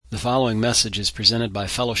following message is presented by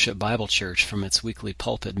Fellowship Bible Church from its weekly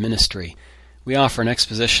pulpit ministry. We offer an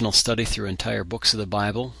expositional study through entire books of the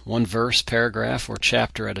Bible, one verse, paragraph, or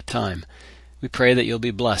chapter at a time. We pray that you'll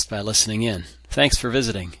be blessed by listening in. Thanks for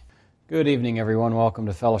visiting. Good evening, everyone. Welcome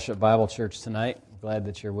to Fellowship Bible Church tonight. Glad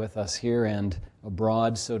that you're with us here and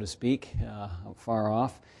abroad, so to speak, far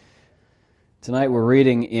off. Tonight we're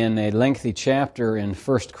reading in a lengthy chapter in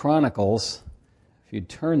 1 Chronicles. If you'd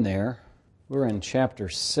turn there, we're in chapter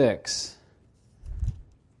 6. We're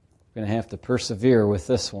going to have to persevere with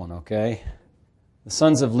this one, okay? The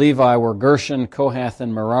sons of Levi were Gershon, Kohath,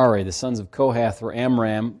 and Merari. The sons of Kohath were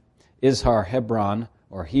Amram, Izhar, Hebron,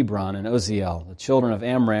 and Uzziel. The children of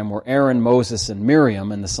Amram were Aaron, Moses, and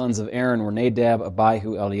Miriam, and the sons of Aaron were Nadab,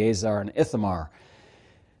 Abihu, Eleazar, and Ithamar.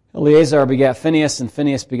 Eleazar begat Phinehas, and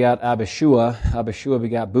Phinehas begat Abishua. Abishua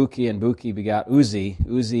begat Buki, and Buki begat Uzi.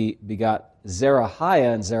 Uzi begat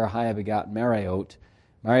Zerahiah, and Zerahiah begat Maraiot.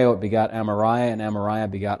 Maraiot begat Amariah, and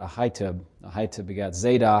Amariah begat Ahitub. Ahitub begat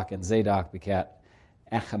Zadok, and Zadok begat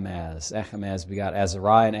Ahimaaz. Ahimaaz begat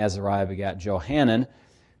Azariah, and Azariah begat Johanan.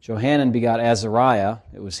 Johanan begot Azariah.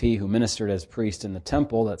 It was he who ministered as priest in the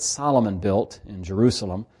temple that Solomon built in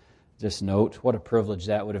Jerusalem. Just note what a privilege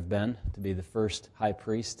that would have been to be the first high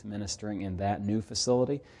priest ministering in that new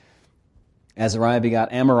facility. Azariah begot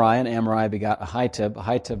Amariah, and Amariah begot Ahitub.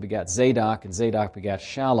 Ahitub begot Zadok, and Zadok begot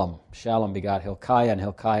Shallum. Shallum begot Hilkiah, and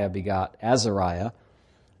Hilkiah begot Azariah.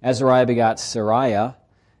 Azariah begot Sariah,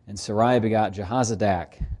 and Sariah begot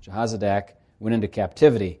Jehozadak. Jehozadak went into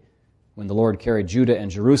captivity when the Lord carried Judah and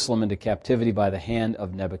Jerusalem into captivity by the hand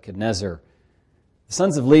of Nebuchadnezzar. The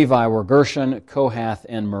sons of Levi were Gershon, Kohath,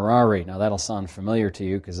 and Merari. Now that'll sound familiar to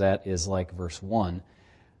you because that is like verse 1.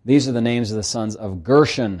 These are the names of the sons of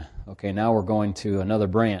Gershon. Okay, now we're going to another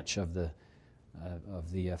branch of the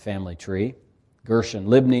family tree. Gershon,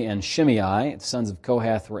 Libni, and Shimei. The sons of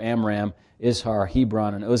Kohath were Amram, Izhar,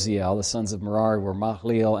 Hebron, and Uzziel. The sons of Merari were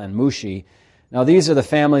Mahliel and Mushi. Now these are the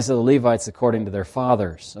families of the Levites according to their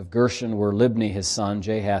fathers. Of Gershon were Libni his son,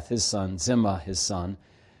 Jahath his son, Zimmah his son,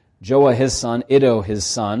 Joah his son, Iddo his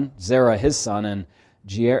son, Zerah his son, and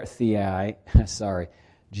Jeatherai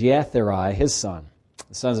his son.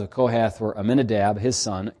 The sons of Kohath were Aminadab his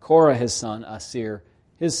son, Korah his son, Asir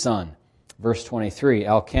his son. Verse 23,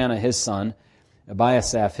 Elkanah his son,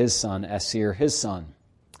 Abiasaph his son, Asir his son.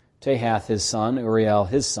 Tahath his son, Uriel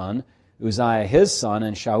his son, Uzziah his son,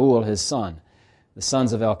 and Shaul his son. The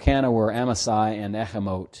sons of Elkanah were Amasai and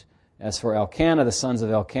Ahimot. As for Elkanah, the sons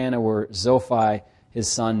of Elkanah were Zophai his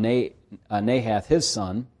son, Nahath his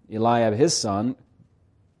son, Eliab his son,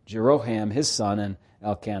 Jeroham his son, and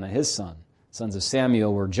Elkanah his son. The sons of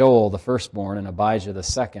Samuel were Joel the firstborn, and Abijah the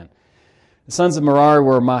second. The sons of Merari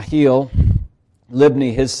were Mahil,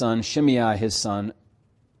 Libni his son, Shimei his son,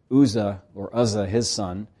 Uzzah his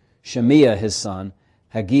son, Shemiah his son,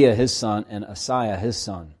 Hagiah his son, and Asaiah his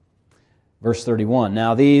son. Verse 31,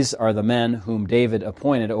 Now these are the men whom David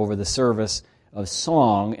appointed over the service of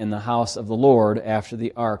song in the house of the Lord after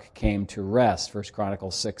the ark came to rest. 1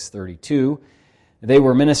 Chronicles 6:32. They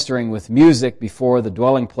were ministering with music before the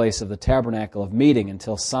dwelling place of the tabernacle of meeting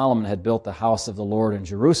until Solomon had built the house of the Lord in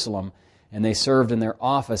Jerusalem, and they served in their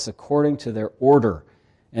office according to their order.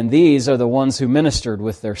 And these are the ones who ministered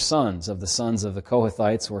with their sons. Of the sons of the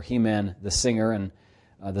Kohathites were Heman the singer, and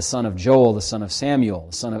the son of Joel, the son of Samuel,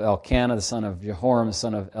 the son of Elkanah, the son of Jehoram, the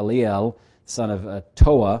son of Eliel, the son of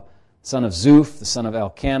Toah, the son of Zuph, the son of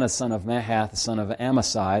Elkanah, the son of Mahath, the son of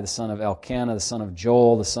Amasai, the son of Elkanah, the son of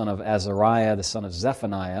Joel, the son of Azariah, the son of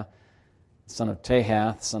Zephaniah, the son of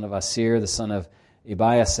Tahath, the son of Asir, the son of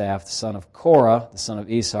Ebiasaph, the son of Korah, the son of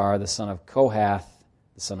Izhar, the son of Kohath,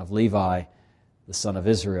 the son of Levi, the son of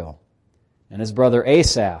Israel. And his brother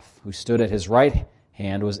Asaph, who stood at his right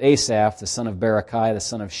hand, was Asaph, the son of Berechiah, the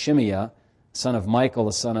son of Shimeah, the son of Michael,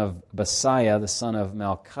 the son of Basiah, the son of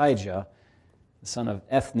Malchijah, the son of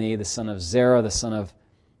Ethni, the son of Zerah, the son of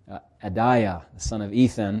Adiah, the son of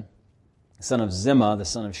Ethan, the son of Zimmah, the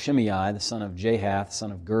son of Shimei, the son of Jahath, the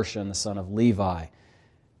son of Gershon, the son of Levi.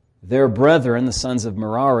 Their brethren, the sons of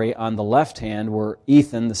Merari, on the left hand were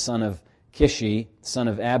Ethan, the son of Kishi, the son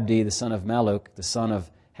of Abdi, the son of Maluk, the son of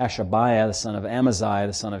Hashabiah, the son of Amaziah,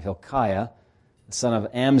 the son of Hilkiah, the son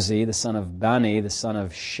of Amzi, the son of Bani, the son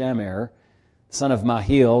of Shemer, the son of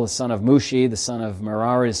Mahil, the son of Mushi, the son of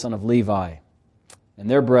Merari, the son of Levi. And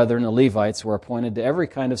their brethren, the Levites, were appointed to every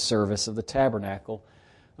kind of service of the tabernacle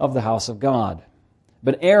of the house of God.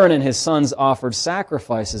 But Aaron and his sons offered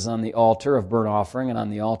sacrifices on the altar of burnt offering and on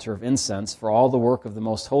the altar of incense for all the work of the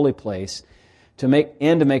most holy place, to make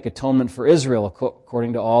atonement for Israel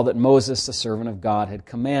according to all that Moses, the servant of God, had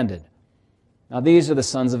commanded. Now these are the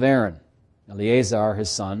sons of Aaron. Eleazar his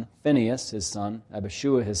son, Phinehas his son,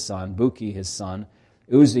 Abishua his son, Buki his son,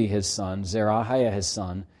 Uzi his son, Zerahiah his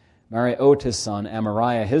son, Mariot his son,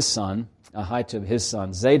 Amariah his son, Ahitub his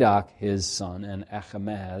son, Zadok his son, and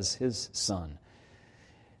Ahimaaz his son.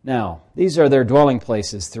 Now, these are their dwelling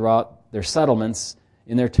places throughout their settlements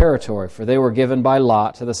in their territory, for they were given by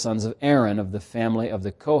lot to the sons of Aaron of the family of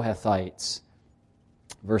the Kohathites.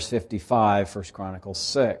 Verse 55, 1 Chronicles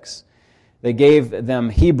 6. They gave them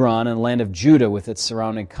Hebron and the land of Judah with its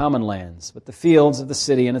surrounding common lands. But the fields of the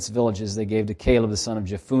city and its villages they gave to Caleb the son of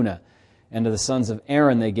Jephunneh. And to the sons of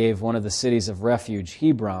Aaron they gave one of the cities of refuge,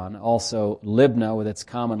 Hebron, also Libnah with its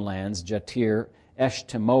common lands, Jatir,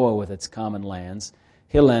 Eshtemoa with its common lands,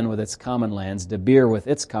 Hilen with its common lands, Debir with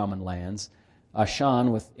its common lands,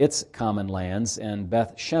 Ashan with its common lands, and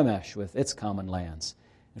Beth Shemesh with its common lands.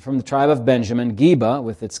 And from the tribe of Benjamin, Geba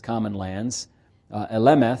with its common lands,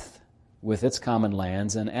 Elemeth with its common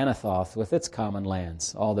lands, and Anathoth with its common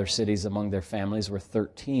lands. All their cities among their families were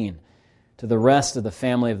 13. To the rest of the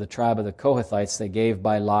family of the tribe of the Kohathites they gave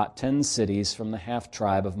by lot 10 cities from the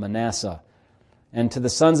half-tribe of Manasseh. And to the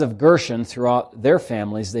sons of Gershon throughout their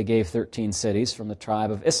families they gave 13 cities from the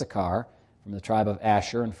tribe of Issachar, from the tribe of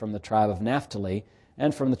Asher, and from the tribe of Naphtali,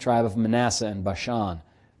 and from the tribe of Manasseh and Bashan.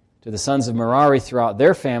 To the sons of Merari throughout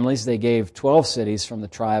their families they gave 12 cities from the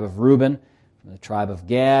tribe of Reuben, from the tribe of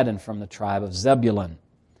Gad, and from the tribe of Zebulun.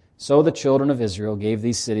 So the children of Israel gave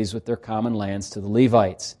these cities with their common lands to the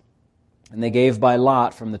Levites. And they gave by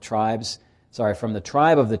lot from the tribe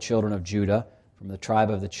of the children of Judah, from the tribe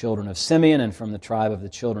of the children of Simeon, and from the tribe of the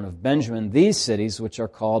children of Benjamin, these cities which are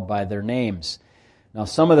called by their names. Now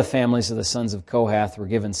some of the families of the sons of Kohath were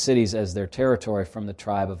given cities as their territory from the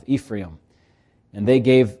tribe of Ephraim. And they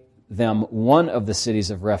gave them one of the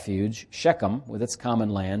cities of refuge, Shechem, with its common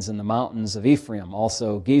lands, and the mountains of Ephraim,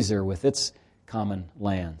 also Gezer with its common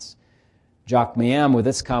lands. Jokmeam with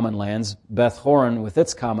its common lands, Beth-horon with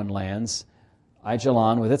its common lands,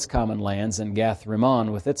 Aijalon with its common lands, and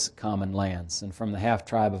Gath-rimmon with its common lands. And from the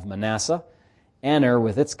half-tribe of Manasseh, Aner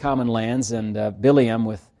with its common lands, and Bileam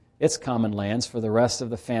with its common lands for the rest of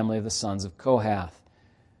the family of the sons of Kohath.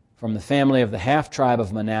 From the family of the half-tribe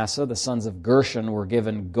of Manasseh, the sons of Gershon were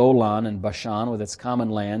given Golan and Bashan with its common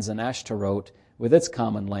lands, and Ashtaroth with its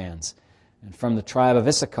common lands. And from the tribe of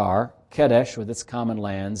Issachar, Kedesh with its common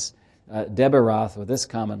lands, Deberoth with its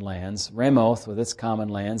common lands, Ramoth with its common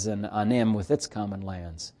lands, and Anim with its common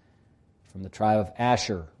lands. From the tribe of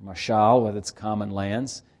Asher, Mashal with its common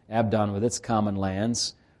lands, Abdon with its common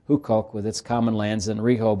lands, Hukok with its common lands, and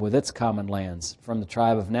Rehob with its common lands. From the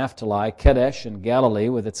tribe of Naphtali, Kedesh and Galilee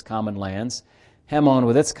with its common lands, Hemon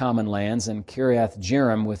with its common lands, and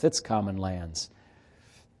Kiriath-Jearim with its common lands.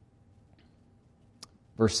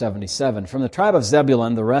 Verse 77, from the tribe of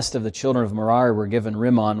Zebulun, the rest of the children of Merari were given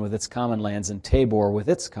Rimmon with its common lands, and Tabor with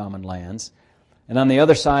its common lands. And on the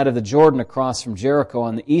other side of the Jordan, across from Jericho,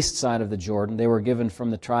 on the east side of the Jordan, they were given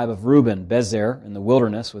from the tribe of Reuben, Bezer in the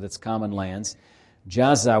wilderness with its common lands,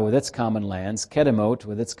 Jazzah with its common lands, Kedemot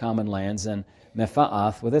with its common lands, and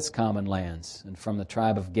Mephaath with its common lands. And from the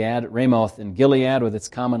tribe of Gad, Ramoth in Gilead with its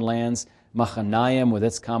common lands, Machanaim with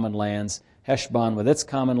its common lands, Heshbon with its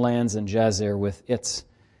common lands, and Jazer with its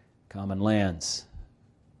common lands.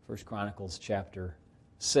 1 Chronicles chapter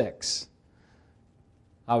 6.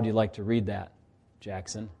 How would you like to read that,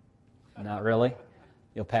 Jackson? Not really?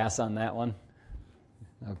 You'll pass on that one?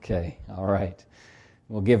 Okay, all right.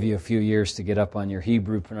 We'll give you a few years to get up on your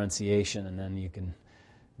Hebrew pronunciation, and then you can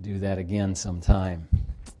do that again sometime.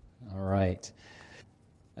 All right.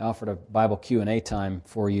 I offered a Bible Q&A time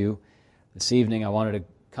for you this evening. I wanted to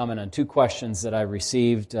comment on two questions that I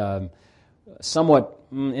received, somewhat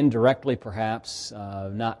indirectly perhaps,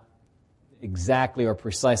 not exactly or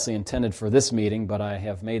precisely intended for this meeting, but I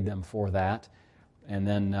have made them for that. And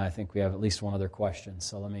then I think we have at least one other question,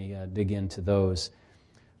 so let me dig into those.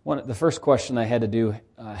 The first question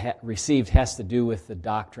I received has to do with the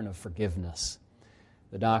doctrine of forgiveness.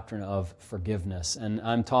 The doctrine of forgiveness. And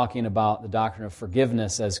I'm talking about the doctrine of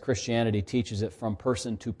forgiveness as Christianity teaches it from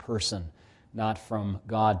person to person, not from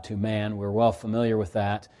God to man. We're well familiar with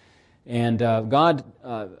that. And God,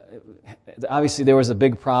 obviously there was a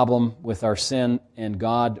big problem with our sin, and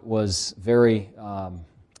God was very,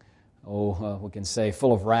 we can say,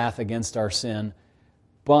 full of wrath against our sin.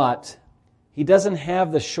 But He doesn't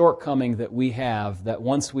have the shortcoming that we have, that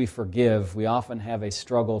once we forgive, we often have a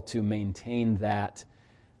struggle to maintain that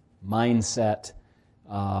mindset,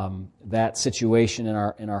 that situation in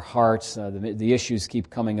our hearts. The issues keep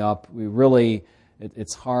coming up.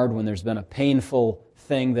 It's hard when there's been a painful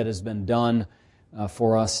thing that has been done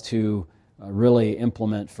for us to really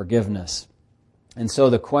implement forgiveness. And so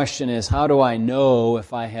the question is, how do I know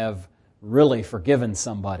if I have really forgiven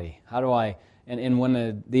somebody? How do I, and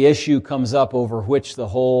when the issue comes up over which the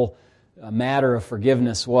whole matter of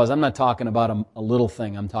forgiveness was, I'm not talking about a little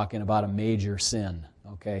thing, I'm talking about a major sin,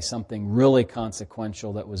 okay? Something really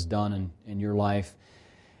consequential that was done in your life.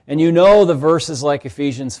 And you know the verses like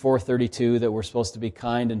Ephesians 4:32 that we're supposed to be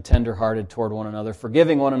kind and tender-hearted toward one another,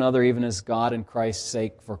 forgiving one another even as God in Christ's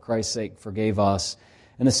sake, for Christ's sake, forgave us.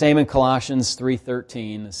 And the same in Colossians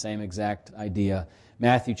 3:13, the same exact idea.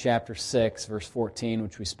 Matthew chapter 6, verse 14,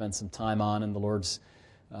 which we spent some time on in the Lord's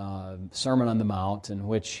Sermon on the Mount, in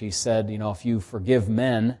which He said, if you forgive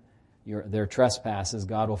men their trespasses,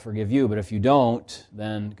 God will forgive you. But if you don't,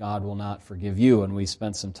 then God will not forgive you. And we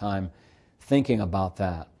spent some time thinking about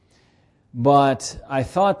that. But I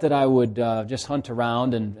thought that I would just hunt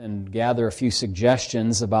around and gather a few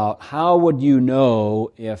suggestions about how would you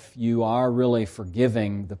know if you are really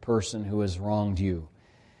forgiving the person who has wronged you.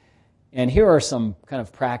 And here are some kind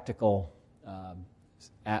of practical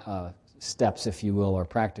steps, if you will, or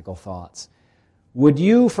practical thoughts.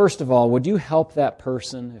 First of all, would you help that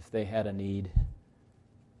person if they had a need?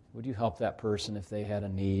 Would you help that person if they had a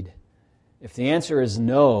need? If the answer is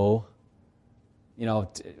no,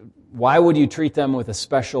 why would you treat them with a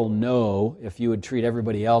special no if you would treat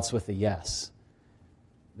everybody else with a yes?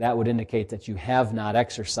 That would indicate that you have not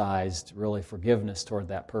exercised really forgiveness toward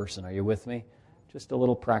that person. Are you with me? Just a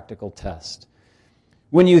little practical test.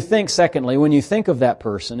 Secondly, when you think of that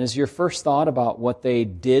person, is your first thought about what they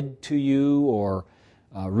did to you or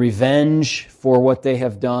revenge for what they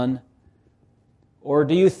have done? Or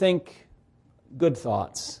do you think good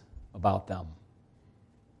thoughts about them?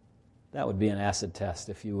 That would be an acid test,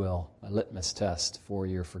 if you will, a litmus test for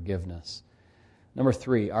your forgiveness. Number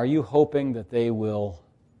 3, are you hoping that they will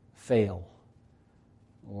fail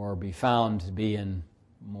or be found to be in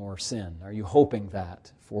more sin? Are you hoping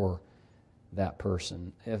that for that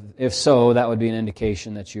person? If so, that would be an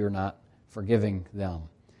indication that you're not forgiving them.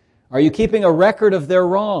 Are you keeping a record of their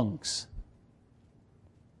wrongs?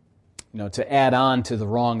 To add on to the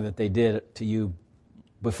wrong that they did to you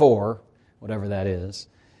before, whatever that is.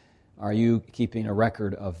 Are you keeping a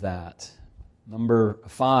record of that? Number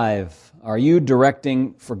 5, are you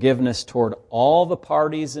directing forgiveness toward all the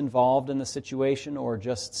parties involved in the situation or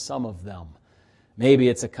just some of them? Maybe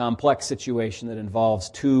it's a complex situation that involves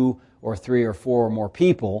 2 or 3 or 4 or more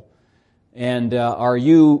people. And are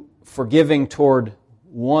you forgiving toward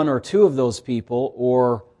 1 or 2 of those people,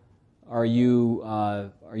 or are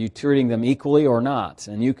you treating them equally or not?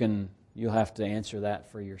 And you'll have to answer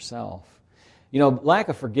that for yourself. Lack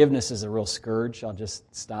of forgiveness is a real scourge. I'll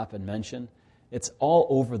just stop and mention. It's all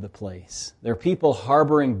over the place. There are people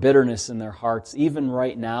harboring bitterness in their hearts, even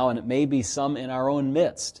right now, and it may be some in our own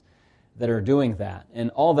midst that are doing that.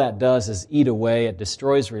 And all that does is eat away. It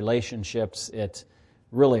destroys relationships. It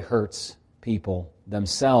really hurts people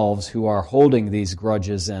themselves who are holding these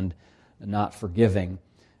grudges and not forgiving.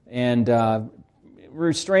 And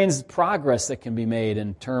restrains progress that can be made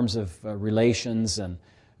in terms of relations and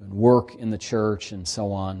work in the church and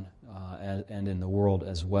so on, and in the world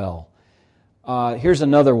as well. Here's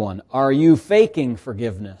another one. Are you faking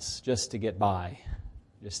forgiveness just to get by?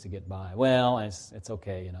 Just to get by. Well, it's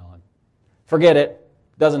okay, Forget it.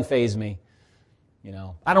 Doesn't faze me.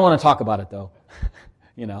 I don't want to talk about it, though.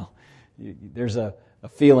 There's a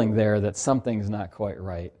feeling there that something's not quite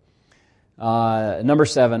right. Number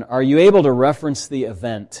 7, are you able to reference the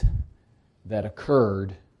event that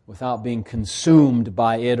occurred without being consumed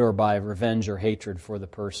by it or by revenge or hatred for the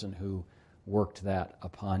person who worked that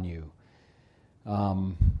upon you?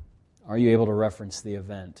 Are you able to reference the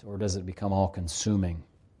event, or does it become all-consuming?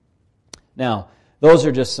 Now, those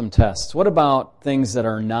are just some tests. What about things that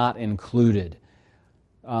are not included?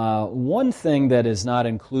 One thing that is not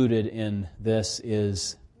included in this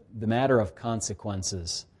is the matter of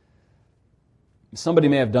consequences. Somebody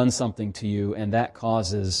may have done something to you, and that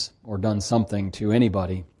causes, or done something to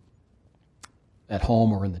anybody at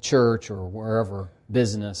home or in the church or wherever,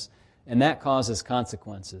 business, and that causes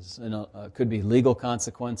consequences. It could be legal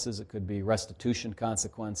consequences, it could be restitution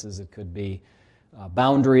consequences, it could be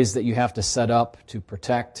boundaries that you have to set up to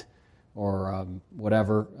protect, or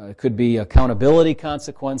whatever. It could be accountability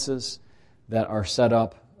consequences that are set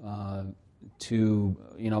up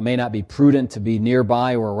may not be prudent to be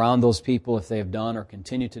nearby or around those people if they have done or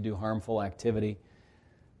continue to do harmful activity.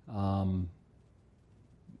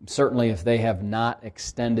 Certainly if they have not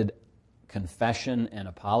extended confession and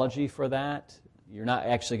apology for that, you're not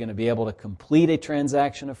actually going to be able to complete a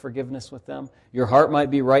transaction of forgiveness with them. Your heart might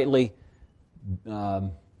be rightly,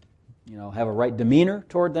 have a right demeanor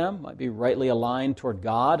toward them, might be rightly aligned toward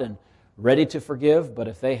God and ready to forgive, but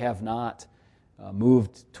if they have not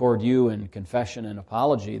moved toward you in confession and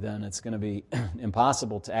apology, then it's going to be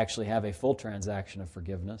impossible to actually have a full transaction of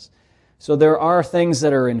forgiveness. So there are things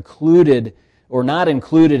that are included or not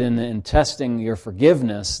included in testing your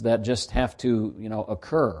forgiveness that just have to,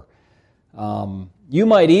 occur. You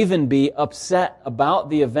might even be upset about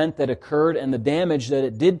the event that occurred and the damage that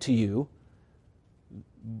it did to you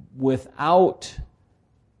without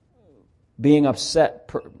being upset,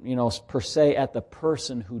 per se at the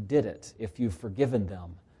person who did it, if you've forgiven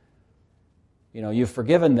them. You've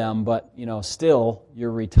forgiven them, but, still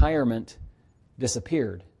your retirement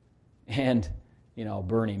disappeared. And,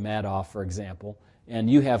 Bernie Madoff, for example, and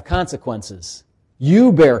you have consequences.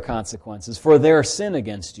 You bear consequences for their sin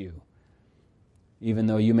against you, even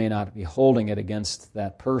though you may not be holding it against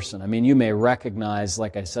that person. I mean, you may recognize,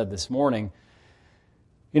 like I said this morning,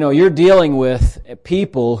 you're dealing with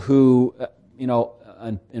people who,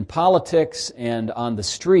 in politics and on the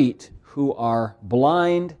street, who are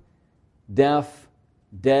blind, deaf,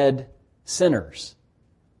 dead sinners.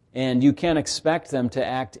 And you can't expect them to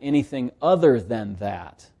act anything other than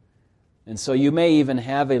that. And so you may even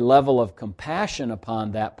have a level of compassion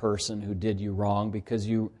upon that person who did you wrong, because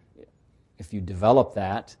if you develop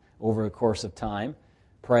that over the course of time,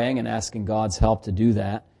 praying and asking God's help to do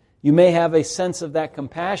that, you may have a sense of that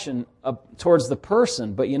compassion towards the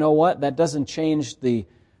person, but you know what? That doesn't change the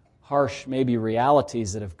harsh, maybe,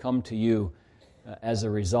 realities that have come to you as a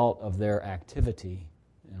result of their activity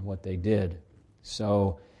and what they did.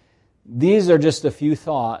 So these are just a few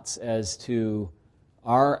thoughts as to,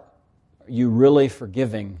 are you really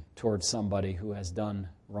forgiving towards somebody who has done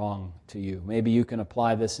wrong to you? Maybe you can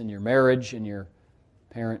apply this in your marriage, in your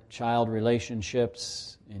parent-child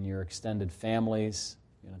relationships, in your extended families.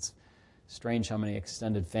 It's strange how many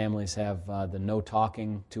extended families have the no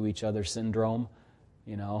talking to each other syndrome.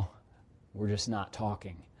 We're just not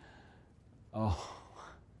talking. Oh,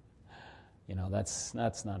 that's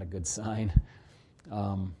not a good sign.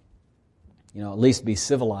 At least be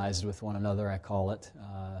civilized with one another, I call it.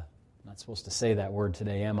 Not supposed to say that word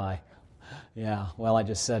today, am I? Yeah, well, I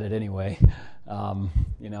just said it anyway.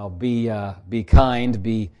 Be kind,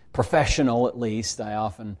 be professional at least, I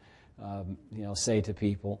often say to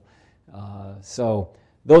people. So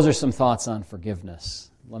those are some thoughts on forgiveness.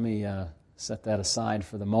 Let me set that aside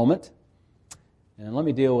for the moment. And let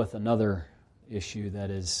me deal with another issue that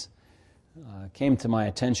came to my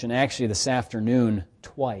attention actually this afternoon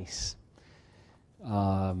twice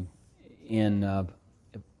in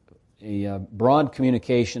a broad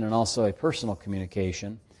communication and also a personal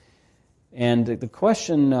communication. And the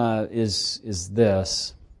question is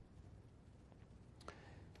this.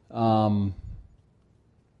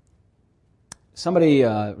 Somebody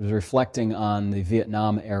was reflecting on the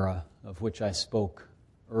Vietnam era, of which I spoke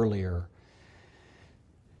earlier.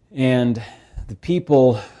 And the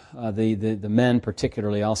people, the men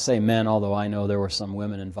particularly, I'll say men, although I know there were some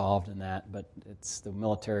women involved in that, but the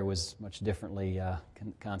military was much differently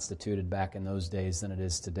constituted back in those days than it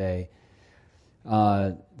is today.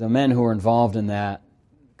 The men who were involved in that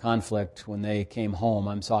conflict, when they came home,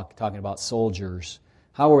 I'm talking about soldiers,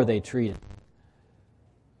 how were they treated?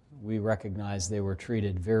 We recognize they were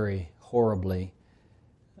treated very horribly.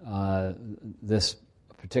 This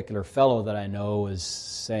particular fellow that I know is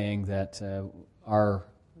saying that our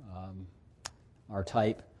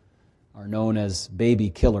type are known as baby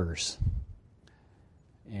killers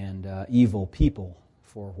and evil people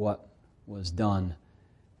for what was done.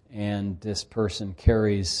 And this person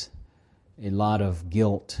carries a lot of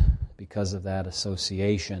guilt because of that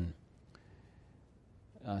association.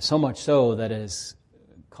 So much so that it has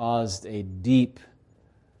caused a deep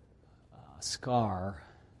scar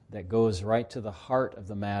that goes right to the heart of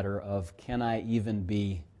the matter of, can I even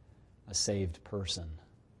be a saved person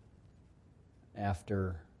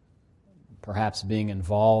after perhaps being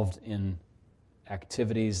involved in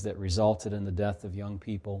activities that resulted in the death of young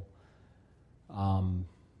people?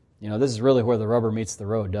 This is really where the rubber meets the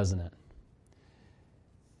road, doesn't it?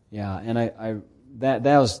 Yeah, and that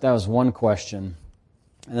was one question.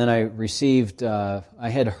 And then I received, I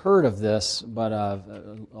had heard of this, but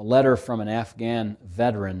a letter from an Afghan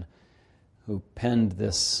veteran who penned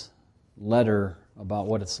this letter about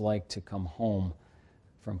what it's like to come home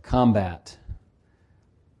from combat.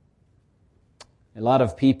 A lot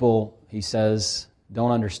of people, he says,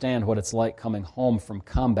 don't understand what it's like coming home from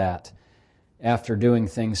combat after doing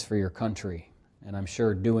things for your country. And I'm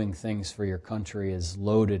sure doing things for your country is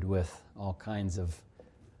loaded with all kinds of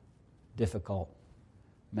difficult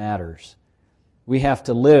matters. We have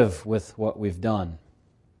to live with what we've done.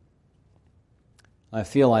 I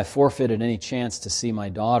feel I forfeited any chance to see my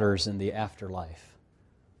daughters in the afterlife.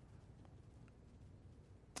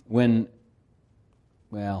 I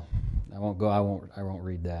won't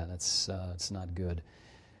read that. It's not good.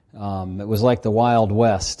 It was like the Wild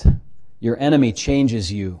West. Your enemy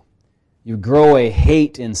changes you. You grow a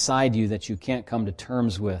hate inside you that you can't come to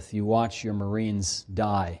terms with. You watch your Marines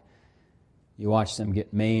die. You watch them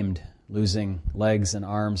get maimed, losing legs and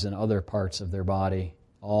arms and other parts of their body,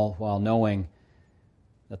 all while knowing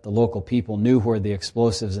that the local people knew where the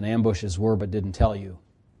explosives and ambushes were but didn't tell you.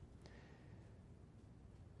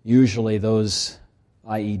 Usually those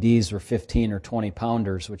IEDs were 15 or 20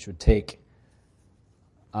 pounders, which would take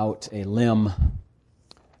out a limb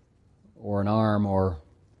or an arm or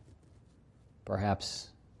perhaps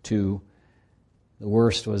two. The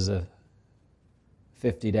worst was a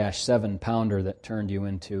 50-7 pounder that turned you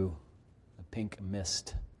into a pink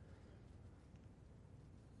mist.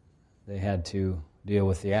 They had to deal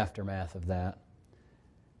with the aftermath of that.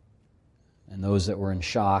 And those that were in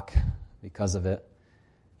shock because of it.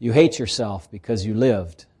 You hate yourself because you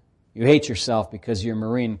lived. You hate yourself because your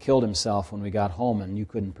Marine killed himself when we got home and you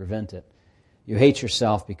couldn't prevent it. You hate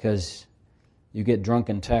yourself because you get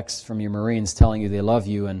drunken texts from your Marines telling you they love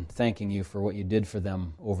you and thanking you for what you did for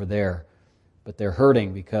them over there. But they're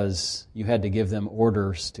hurting because you had to give them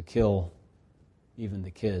orders to kill even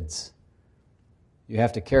the kids. You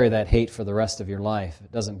have to carry that hate for the rest of your life.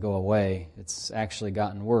 It doesn't go away. It's actually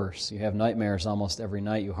gotten worse. You have nightmares almost every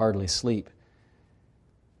night. You hardly sleep.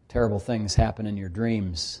 Terrible things happen in your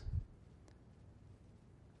dreams.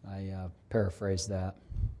 I paraphrase that.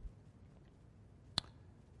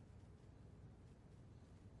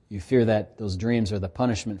 You fear that those dreams are the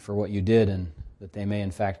punishment for what you did and that they may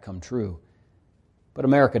in fact come true. But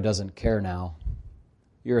America doesn't care now.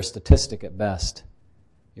 You're a statistic at best.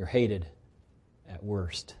 You're hated at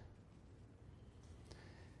worst.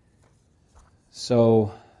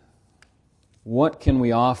 So, what can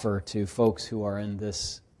we offer to folks who are in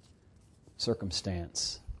this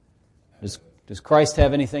circumstance? Does Christ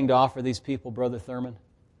have anything to offer these people, Brother Thurman?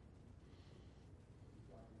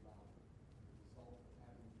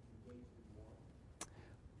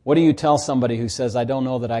 What do you tell somebody who says, I don't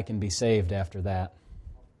know that I can be saved after that?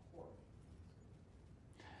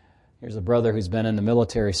 Here's a brother who's been in the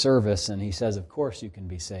military service, and he says, of course you can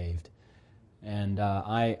be saved. And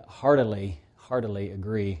I heartily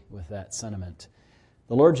agree with that sentiment.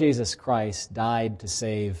 The Lord Jesus Christ died to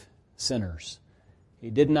save sinners. He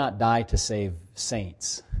did not die to save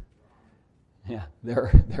saints. Yeah,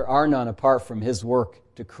 there are none apart from His work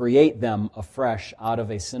to create them afresh out of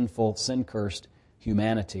a sinful, sin-cursed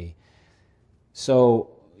humanity. So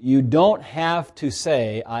you don't have to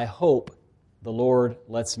say, I hope the Lord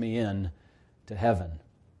lets me in to heaven.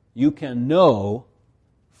 You can know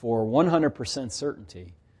for 100%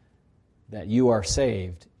 certainty that you are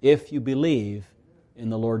saved if you believe in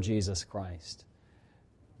the Lord Jesus Christ.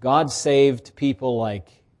 God saved people like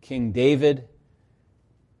King David.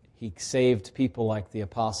 He saved people like the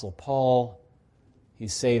Apostle Paul. He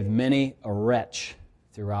saved many a wretch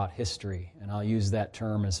throughout history. And I'll use that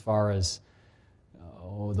term as far as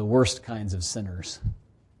the worst kinds of sinners.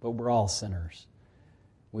 But we're all sinners.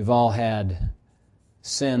 We've all had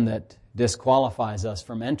sin that disqualifies us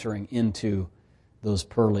from entering into those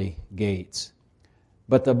pearly gates.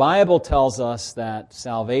 But the Bible tells us that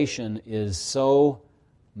salvation is so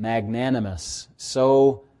magnanimous,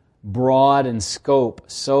 so broad in scope,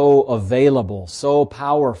 so available, so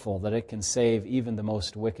powerful that it can save even the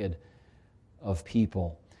most wicked of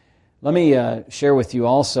people. Let me share with you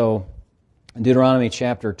also in Deuteronomy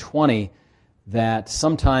chapter 20 that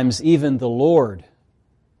sometimes even the Lord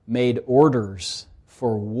made orders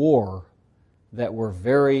for war that were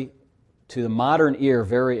to the modern ear,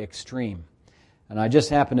 very extreme. And I just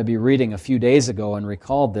happened to be reading a few days ago and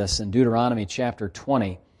recalled this in Deuteronomy chapter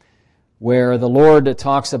 20, where the Lord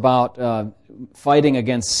talks about fighting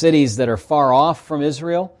against cities that are far off from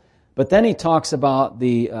Israel, but then He talks about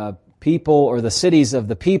the people or the cities of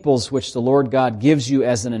the peoples which the Lord God gives you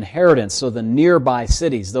as an inheritance, so the nearby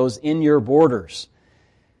cities, those in your borders.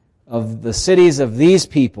 Of the cities of these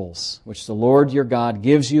peoples, which the Lord your God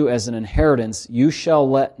gives you as an inheritance, you shall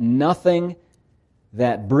let nothing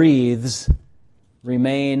that breathes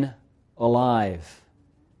remain alive.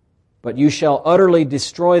 But you shall utterly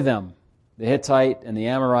destroy them, the Hittite and the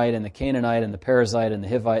Amorite and the Canaanite and the Perizzite and the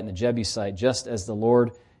Hivite and the Jebusite, just as the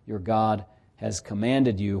Lord your God has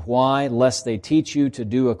commanded you. Why? Lest they teach you to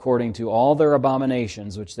do according to all their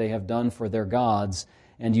abominations which they have done for their gods,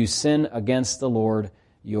 and you sin against the Lord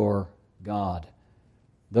your God.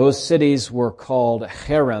 Those cities were called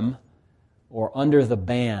Herem, or under the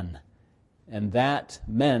ban. And that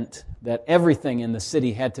meant that everything in the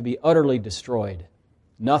city had to be utterly destroyed.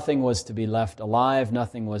 Nothing was to be left alive.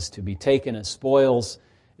 Nothing was to be taken as spoils.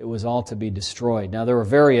 It was all to be destroyed. Now, there were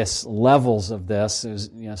various levels of this.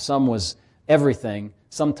 Some was everything.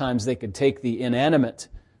 Sometimes they could take the inanimate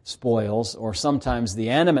spoils, or sometimes the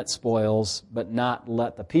animate spoils, but not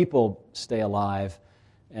let the people stay alive,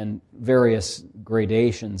 and various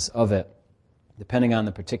gradations of it, depending on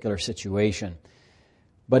the particular situation.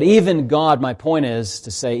 But even God, my point is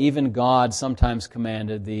to say, even God sometimes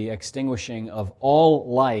commanded the extinguishing of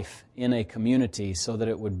all life in a community so that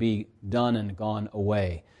it would be done and gone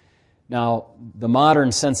away. Now, the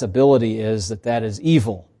modern sensibility is that that is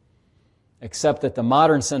evil, except that the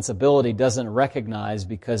modern sensibility doesn't recognize,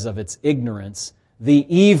 because of its ignorance, the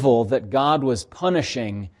evil that God was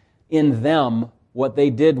punishing in them. What they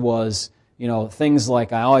did was, things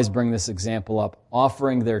like, I always bring this example up,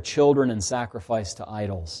 offering their children in sacrifice to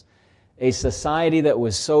idols. A society that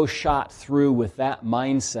was so shot through with that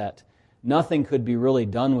mindset, nothing could be really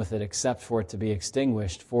done with it except for it to be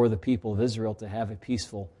extinguished, for the people of Israel to have a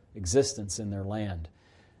peaceful existence in their land.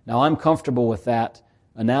 Now, I'm comfortable with that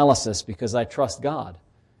analysis because I trust God.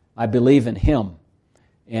 I believe in Him,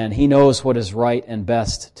 and He knows what is right and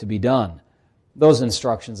best to be done. Those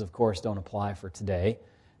instructions, of course, don't apply for today,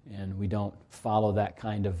 and we don't follow that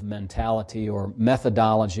kind of mentality or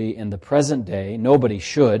methodology in the present day. Nobody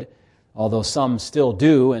should, although some still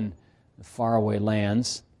do in faraway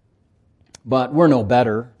lands. But we're no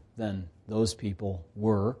better than those people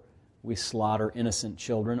were. We slaughter innocent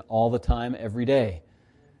children all the time, every day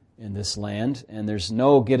in this land, and there's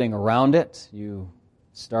no getting around it. You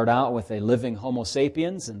start out with a living Homo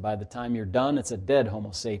sapiens, and by the time you're done, it's a dead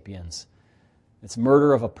Homo sapiens. It's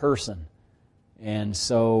murder of a person. And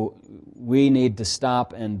so we need to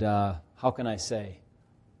stop and,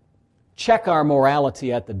 check our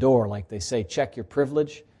morality at the door, like they say, check your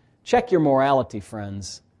privilege. Check your morality,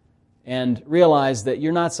 friends, and realize that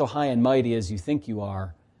you're not so high and mighty as you think you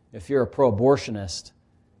are if you're a pro-abortionist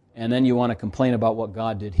and then you want to complain about what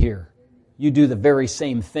God did here. You do the very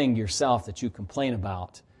same thing yourself that you complain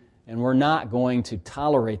about. And we're not going to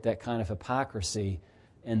tolerate that kind of hypocrisy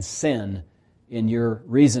and sin in your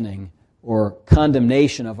reasoning or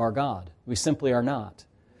condemnation of our God. We simply are not.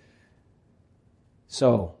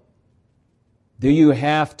 So, do you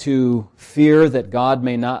have to fear that God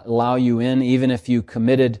may not allow you in, even if you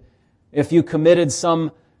committed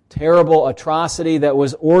some terrible atrocity that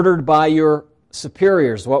was ordered by your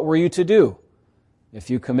superiors? What were you to do? If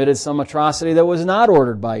you committed some atrocity that was not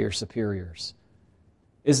ordered by your superiors?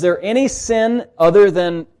 Is there any sin other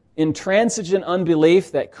than intransigent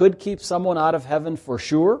unbelief that could keep someone out of heaven for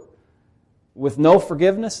sure? With no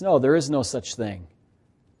forgiveness? No, there is no such thing.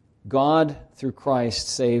 God, through Christ,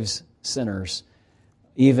 saves sinners,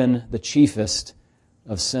 even the chiefest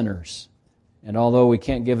of sinners. And although we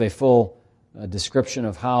can't give a full description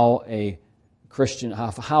of how the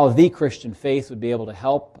Christian faith would be able to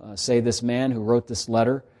help, say, this man who wrote this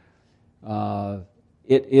letter,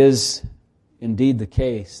 it is indeed the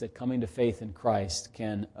case that coming to faith in Christ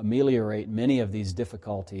can ameliorate many of these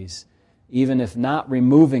difficulties, even if not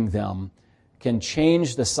removing them, can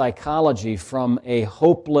change the psychology from a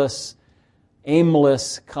hopeless,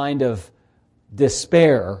 aimless kind of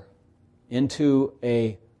despair into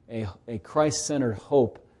a Christ-centered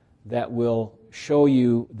hope that will show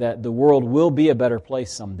you that the world will be a better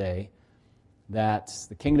place someday, that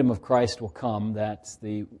the kingdom of Christ will come, that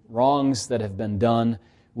the wrongs that have been done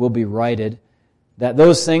will be righted, that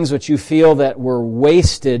those things which you feel that were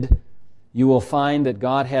wasted, you will find that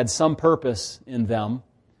God had some purpose in them.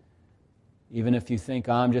 Even if you think,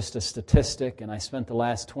 I'm just a statistic and I spent the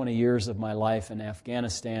last 20 years of my life in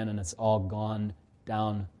Afghanistan and it's all gone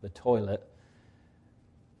down the toilet,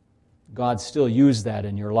 God still used that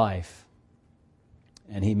in your life.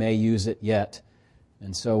 And He may use it yet.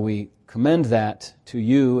 And so we commend that to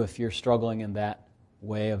you if you're struggling in that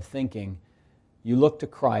way of thinking. You look to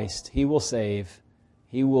Christ. He will save.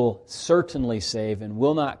 He will certainly save and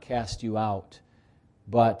will not cast you out.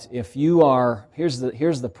 But if you are, here's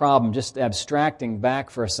the problem, just abstracting back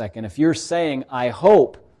for a second. If you're saying, I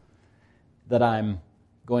hope that I'm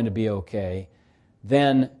going to be okay,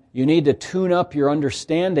 then you need to tune up your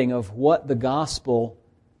understanding of what the gospel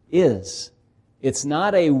is. It's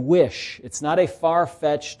not a wish. It's not a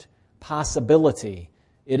far-fetched possibility.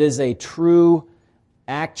 It is a true,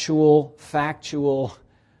 actual, factual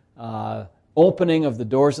opening of the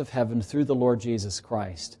doors of heaven through the Lord Jesus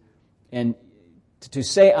Christ. And to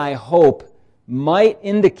say, I hope, might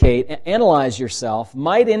indicate, analyze yourself,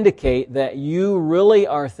 might indicate that you really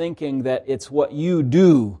are thinking that it's what you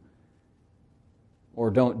do or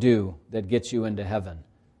don't do that gets you into heaven.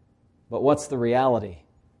 But what's the reality?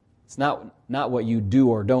 It's not what you do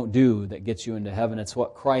or don't do that gets you into heaven. It's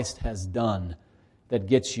what Christ has done that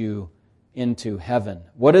gets you into heaven.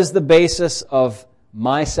 What is the basis of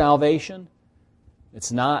my salvation?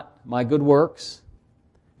 It's not my good works.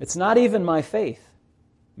 It's not even my faith.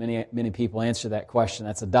 Many people answer that question.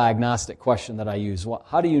 That's a diagnostic question that I use.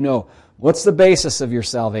 How do you know? What's the basis of your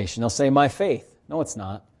salvation? They'll say, my faith. No, it's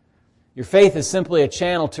not. Your faith is simply a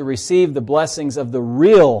channel to receive the blessings of the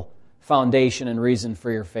real foundation and reason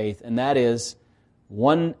for your faith, and that is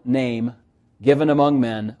one name given among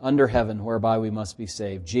men under heaven whereby we must be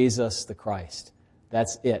saved, Jesus the Christ.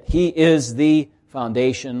 That's it. He is the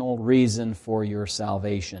foundational reason for your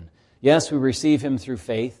salvation. Yes, we receive Him through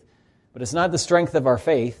faith, but it's not the strength of our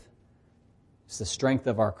faith, it's the strength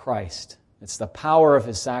of our Christ. It's the power of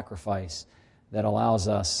His sacrifice that allows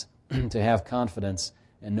us to have confidence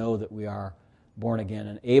and know that we are born again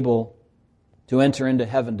and able to enter into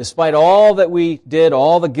heaven. Despite all that we did,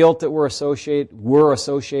 all the guilt that we're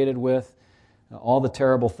associated with, all the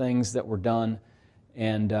terrible things that were done,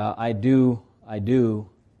 and I do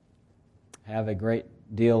have a great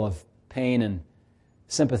deal of pain and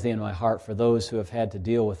sympathy in my heart for those who have had to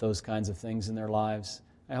deal with those kinds of things in their lives.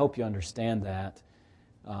 I hope you understand that.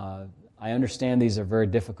 I understand these are very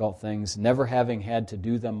difficult things, never having had to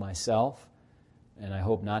do them myself, and I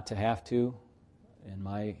hope not to have to in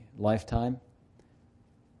my lifetime.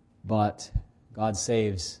 But God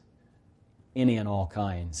saves any and all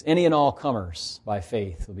kinds. Any and all comers by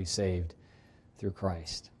faith will be saved through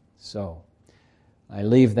Christ. So I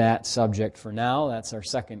leave that subject for now. That's our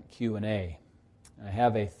second Q&A. I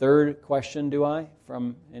have a third question, do I,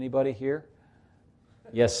 from anybody here?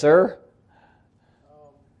 Yes, sir?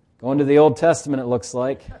 Going to the Old Testament, it looks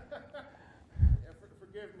like.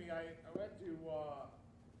 Forgive me, I went to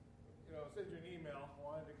send you an email.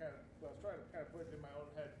 I was trying to kind of put it in my own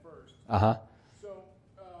head first. Uh-huh. So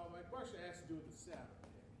my question has to do with the Sabbath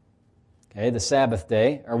day. Okay, the Sabbath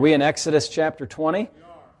day. Are we in Exodus chapter 20? We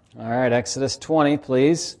are. All right, Exodus 20,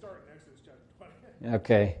 please. Start in Exodus chapter 20.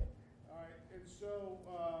 Okay. All right, and so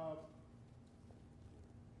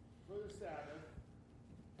for the Sabbath,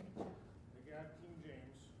 again, King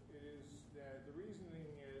James, it is that the reasoning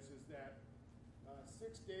is that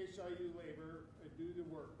 6 days shall you labor and do the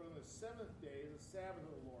work, but on the seventh day, the Sabbath of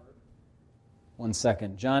the Lord. 1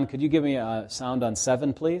 second. John, could you give me a sound on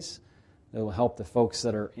 7, please? It will help the folks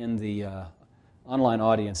that are in the online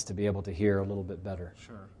audience to be able to hear a little bit better.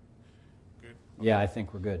 Sure. Good. Yeah, I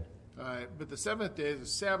think we're good. But the seventh day is the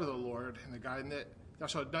Sabbath of the Lord, and the God in it. Thou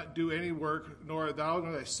shalt not do any work, nor thou,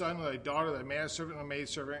 nor thy son, nor thy daughter, thy manservant, nor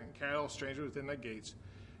maidservant, and cattle, stranger within thy gates.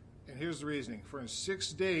 And here's the reasoning. For in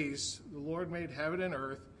 6 days the Lord made heaven and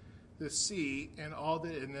earth, the sea, and all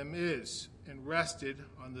that in them is, and rested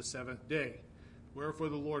on the seventh day. Wherefore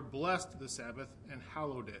the Lord blessed the Sabbath and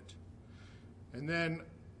hallowed it. And then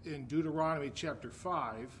in Deuteronomy chapter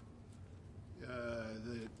 5,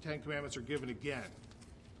 the Ten Commandments are given again.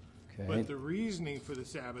 Okay. But the reasoning for the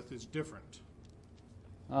Sabbath is different.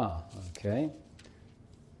 Ah, okay.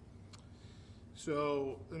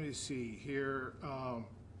 So let me see here. All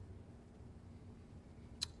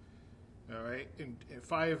right, in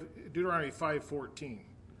Deuteronomy 5:14.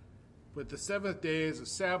 But the seventh day is the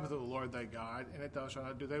Sabbath of the Lord thy God, and it thou shalt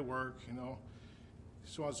not do thy work,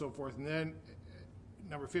 so on and so forth. And then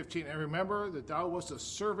number 15, and remember that thou wast a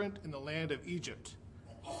servant in the land of Egypt,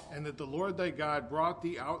 and that the Lord thy God brought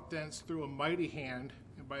thee out thence through a mighty hand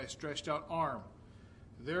and by a stretched out arm.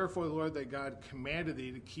 Therefore the Lord thy God commanded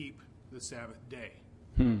thee to keep the Sabbath day.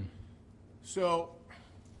 So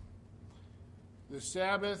the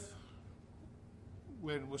Sabbath,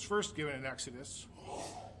 when it was first given in Exodus,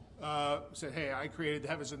 said, hey, I created the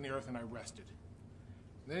heavens and the earth and I rested.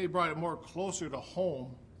 And then he brought it more closer to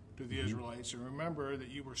home to the Israelites, and remember that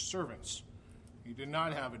you were servants. You did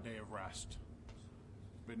not have a day of rest.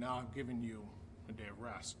 But now I've given you a day of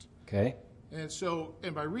rest. Okay.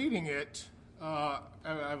 And by reading it, I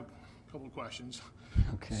have a couple of questions.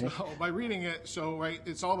 Okay. So by reading it,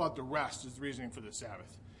 it's all about the rest is the reasoning for the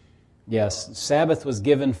Sabbath. Yes, Sabbath was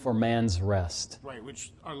given for man's rest. Right,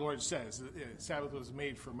 which our Lord says, the Sabbath was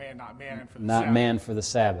made for man, not man for the Not Sabbath. man for the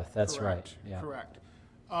Sabbath, that's Correct, right. Yeah. Correct.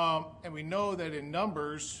 And we know that in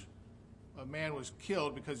Numbers, a man was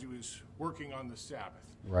killed because he was working on the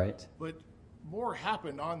Sabbath. Right. But more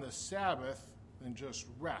happened on the Sabbath than just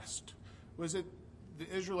rest. Was it the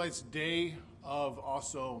Israelites' day of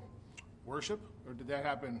also worship, or did that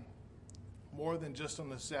happen more than just on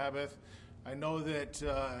the Sabbath? I know that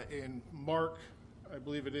in Mark, I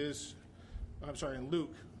believe it is, in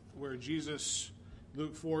Luke, where Jesus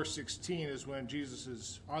Luke 4:16 is when Jesus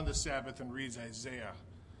is on the Sabbath and reads Isaiah.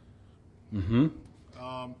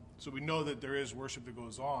 So we know that there is worship that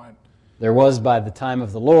goes on. There was by the time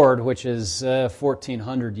of the Lord, which is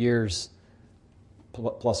 1,400 years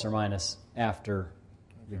plus or minus after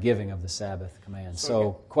the giving of the Sabbath command.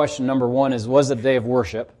 So question number one is, was it a day of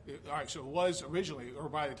worship? All right, so it was originally, or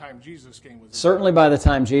by the time Jesus came. Certainly by the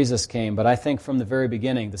time Jesus came, but I think from the very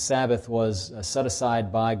beginning, the Sabbath was set aside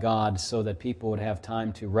by God so that people would have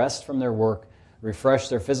time to rest from their work, refresh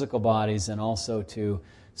their physical bodies, and also to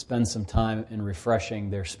spend some time in refreshing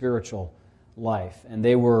their spiritual life. And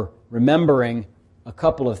they were remembering a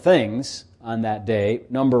couple of things on that day.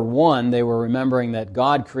 Number one, they were remembering that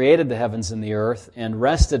God created the heavens and the earth and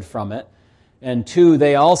rested from it. And two,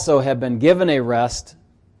 they also have been given a rest.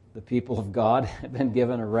 The people of God have been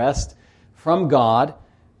given a rest from God,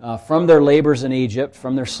 from their labors in Egypt,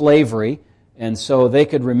 from their slavery. And so they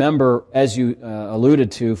could remember, as you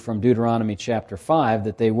alluded to from Deuteronomy chapter 5,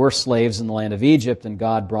 that they were slaves in the land of Egypt and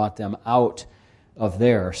God brought them out of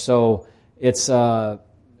there. So it's a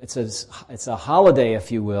holiday,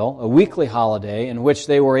 if you will, a weekly holiday in which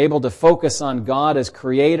they were able to focus on God as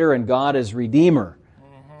Creator and God as Redeemer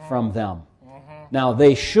from them. Now,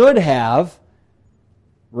 they should have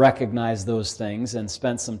recognized those things and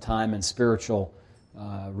spent some time in spiritual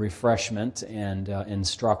refreshment and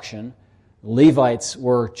instruction. Levites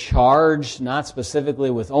were charged not specifically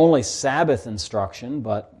with only Sabbath instruction,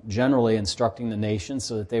 but generally instructing the nation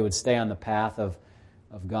so that they would stay on the path of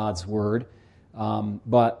God's Word.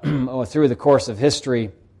 But through the course of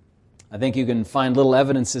history, I think you can find little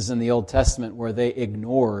evidences in the Old Testament where they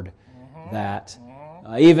ignored that.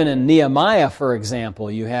 Even in Nehemiah, for example,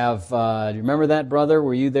 you have, do you remember that, brother?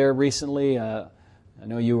 Were you there recently? I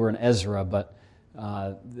know you were in Ezra, but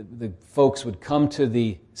the folks would come to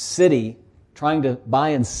the city trying to buy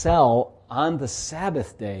and sell on the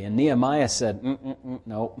Sabbath day. And Nehemiah said,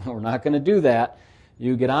 no, we're not going to do that.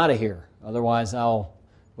 You get out of here. Otherwise,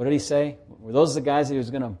 what did he say? Were those the guys that he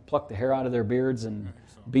was going to pluck the hair out of their beards and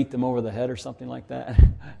beat them over the head or something like that?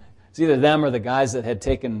 It's either them or the guys that had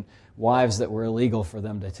taken wives that were illegal for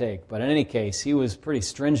them to take. But in any case, he was pretty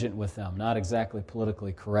stringent with them, not exactly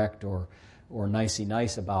politically correct or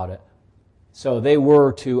nicey-nice about it. So they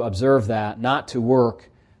were to observe that, not to work,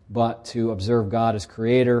 but to observe God as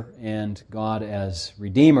Creator and God as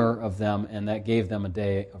Redeemer of them, and that gave them a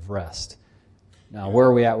day of rest. Now, where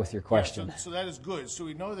are we at with your question? Yeah, so that is good. So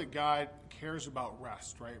we know that God cares about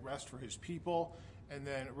rest, right? Rest for His people, and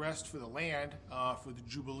then rest for the land for the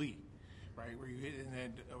Jubilee, right? Where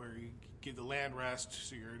you give the land rest,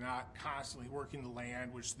 so you're not constantly working the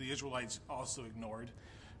land, which the Israelites also ignored.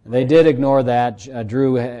 They did ignore that,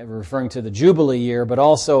 Drew referring to the Jubilee year, but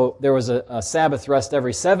also there was a Sabbath rest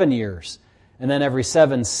every 7 years. And then every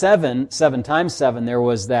 7 times 7, there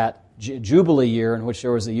was that Jubilee year in which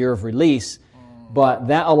there was a year of release. But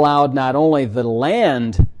that allowed not only the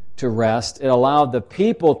land to rest, it allowed the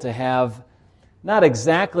people to have not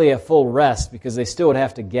exactly a full rest because they still would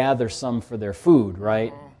have to gather some for their food,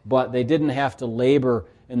 right? But they didn't have to labor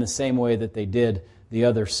in the same way that they did the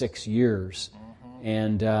other 6 years.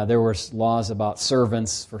 And there were laws about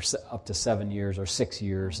servants for up to 7 years or 6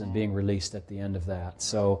 years and being released at the end of that.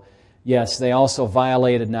 So, yes, they also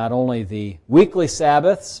violated not only the weekly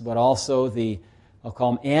Sabbaths, but also the, I'll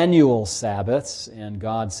call them annual Sabbaths, and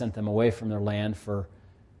God sent them away from their land for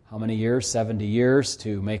how many years? 70 years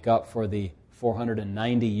to make up for the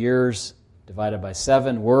 490 years divided by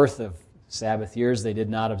 7 worth of Sabbath years they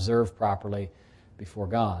did not observe properly before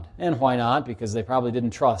God. And why not? Because they probably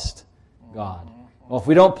didn't trust God. Well, if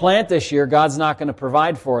we don't plant this year, God's not going to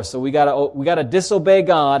provide for us, so we got to disobey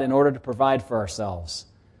God in order to provide for ourselves.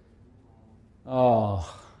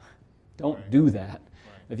 Oh, don't do that.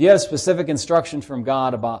 If you have specific instructions from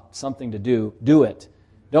God about something to do, do it.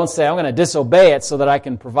 Don't say, I'm going to disobey it so that I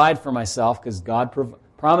can provide for myself, because God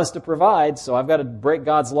promised to provide, so I've got to break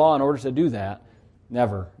God's law in order to do that.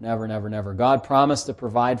 Never, never, never, never. God promised to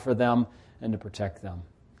provide for them and to protect them.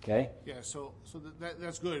 Okay? Yeah, so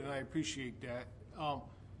that's good, and I appreciate that.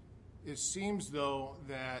 It seems, though,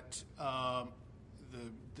 that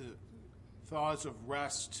the thoughts of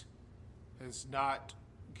rest has not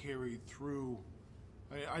carried through.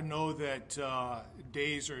 I know that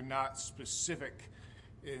days are not specific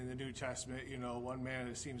in the New Testament. You know, one man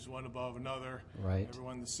it seems one above another, right?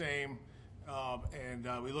 Everyone the same. And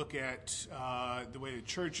we look at the way the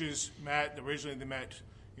churches met. Originally, they met,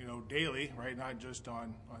 daily, right? Not just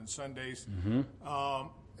on Sundays. Mm-hmm.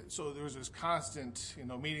 So there was this constant,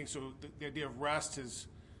 meeting. So the idea of rest has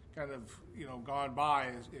kind of, gone by,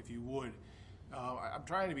 if you would. I'm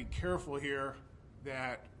trying to be careful here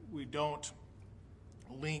that we don't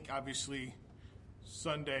link, obviously,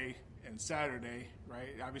 Sunday and Saturday,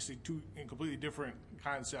 right? Obviously, two completely different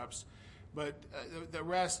concepts. But the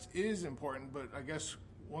rest is important. But I guess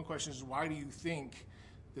one question is, why do you think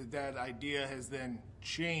that idea has then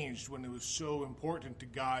changed when it was so important to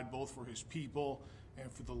God, both for his people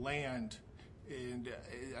and for the land? And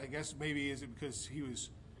I guess maybe is it because he was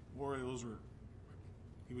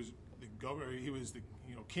the governor, he was the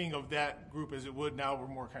king of that group, as it would. Now we're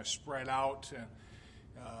more kind of spread out, and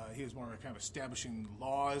he was more kind of establishing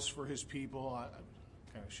laws for his people. I'm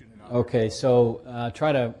kind of shooting it out. Okay, so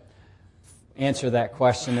try to answer that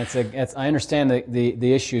question. I understand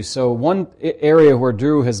the issue. So one area where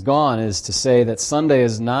Drew has gone is to say that Sunday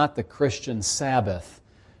is not the Christian Sabbath.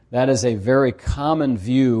 That is a very common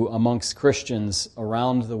view amongst Christians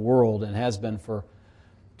around the world and has been for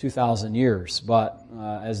 2,000 years. But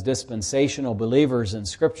as dispensational believers in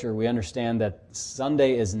Scripture, we understand that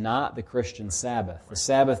Sunday is not the Christian Sabbath. The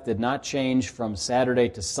Sabbath did not change from Saturday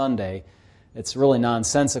to Sunday. It's really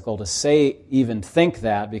nonsensical to even think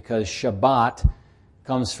that, because Shabbat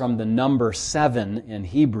comes from the number 7 in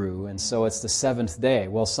Hebrew, and so it's the 7th day.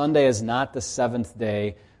 Well, Sunday is not the 7th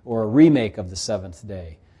day or a remake of the 7th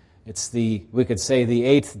day. It's we could say the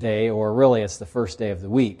 8th day, or really it's the first day of the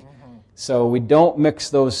week. So we don't mix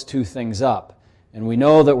those two things up. And we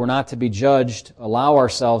know that we're not to be judged, allow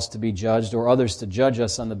ourselves to be judged, or others to judge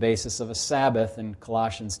us on the basis of a Sabbath. In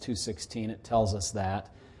Colossians 2:16 it tells us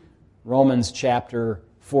that. Romans chapter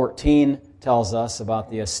 14 tells us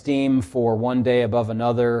about the esteem for one day above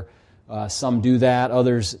another. Some do that,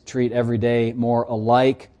 others treat every day more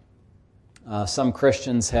alike. Some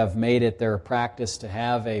Christians have made it their practice to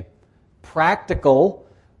have a practical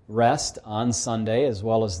rest on Sunday as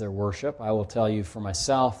well as their worship. I will tell you for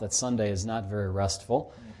myself that Sunday is not very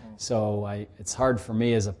restful. So it's hard for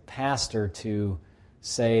me as a pastor to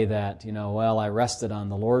say that, I rested on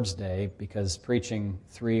the Lord's Day, because preaching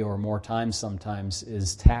 3 or more times sometimes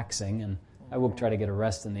is taxing, and I will try to get a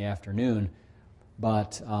rest in the afternoon.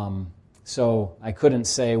 But so I couldn't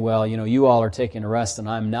say, you all are taking a rest and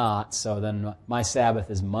I'm not, so then my Sabbath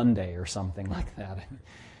is Monday or something like that.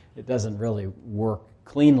 It doesn't really work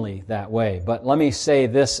cleanly that way. But let me say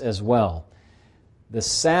this as well. The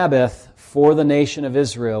Sabbath for the nation of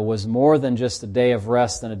Israel was more than just a day of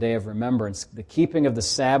rest and a day of remembrance. The keeping of the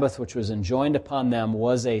Sabbath, which was enjoined upon them,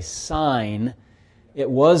 was a sign. It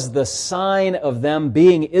was the sign of them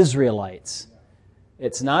being Israelites.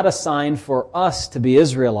 It's not a sign for us to be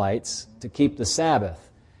Israelites, to keep the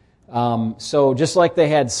Sabbath. So just like they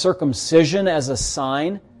had circumcision as a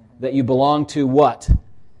sign that you belong to what?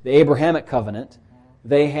 The Abrahamic covenant.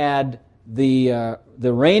 They had the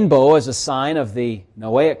rainbow as a sign of the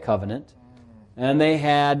Noahic covenant. And they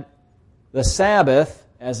had the Sabbath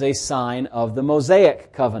as a sign of the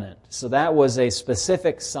Mosaic covenant. So that was a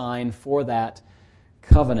specific sign for that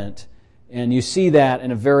covenant. And you see that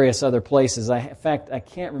in various other places. In fact, I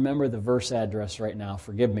can't remember the verse address right now.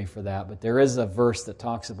 Forgive me for that. But there is a verse that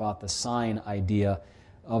talks about the sign idea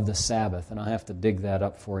of the Sabbath. And I'll have to dig that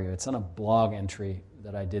up for you. It's on a blog entry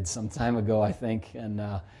that I did some time ago, I think. And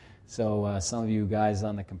so some of you guys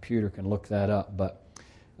on the computer can look that up. But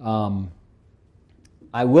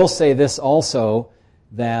I will say this also,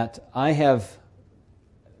 that I have,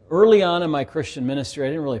 early on in my Christian ministry, I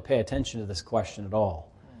didn't really pay attention to this question at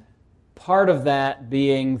all. Part of that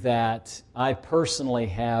being that I personally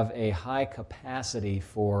have a high capacity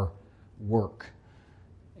for work.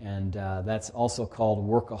 And that's also called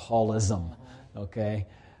workaholism, okay?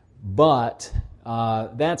 But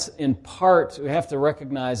that's in part, we have to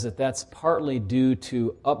recognize that that's partly due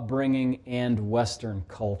to upbringing and Western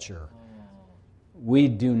culture. We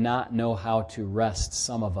do not know how to rest,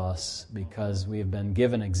 some of us, because we have been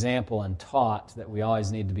given example and taught that we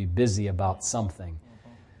always need to be busy about something.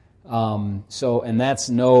 And that's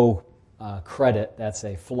no credit, that's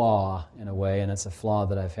a flaw in a way, and it's a flaw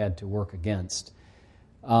that I've had to work against.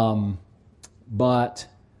 But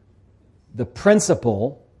the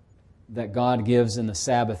principle that God gives in the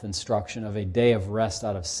Sabbath instruction of a day of rest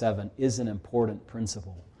out of 7 is an important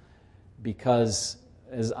principle, because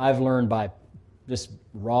as I've learned by just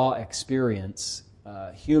raw experience,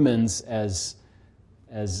 humans, as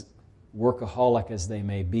workaholic as they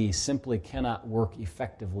may be, simply cannot work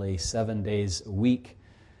effectively 7 days a week,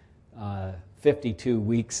 52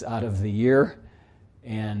 weeks out of the year.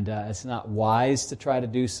 And it's not wise to try to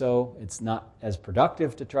do so. It's not as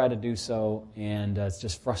productive to try to do so. And it's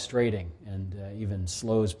just frustrating and even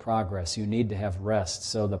slows progress. You need to have rest.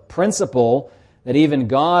 So the principle that even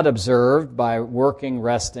God observed by working,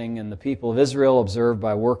 resting, and the people of Israel observed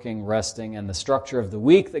by working, resting, and the structure of the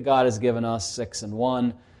week that God has given us, 6 and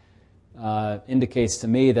 1, indicates to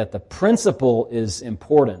me that the principle is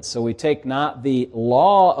important. So we take not the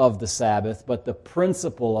law of the Sabbath, but the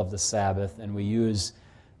principle of the Sabbath, and we use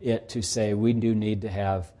it to say we do need to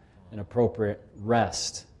have an appropriate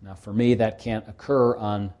rest. Now, for me, that can't occur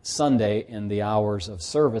on Sunday in the hours of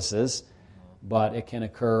services, but it can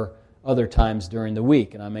occur other times during the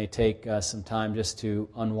week. And I may take some time just to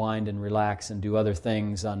unwind and relax and do other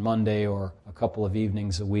things on Monday or a couple of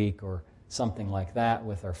evenings a week or something like that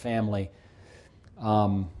with our family.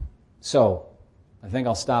 So I think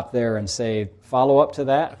I'll stop there and say follow up to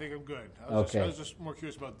that. I think I'm good. I was just more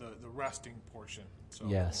curious about the resting portion. So.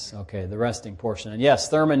 Yes, okay, the resting portion. And yes,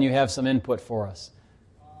 Thurman, you have some input for us.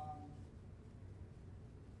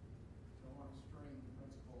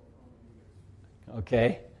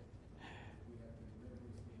 Okay.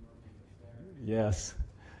 Yes.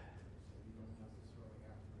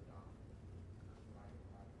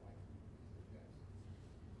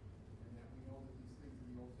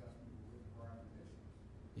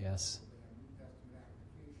 Yes.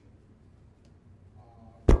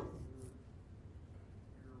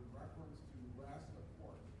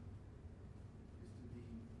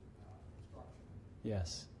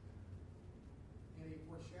 Yes. In a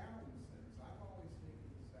foreshadowing sense, I've always taken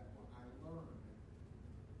this that what I learned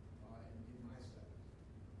in my studies,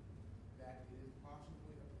 that it is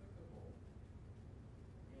possibly applicable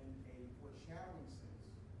in a foreshadowing sense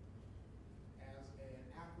as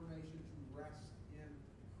an affirmation to rest in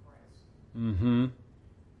Christ. Mm-hmm.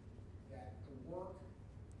 That the work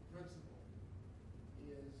principle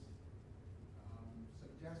is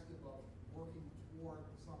suggestive of working toward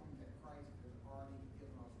something that Christ has already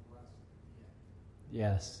given us rest in.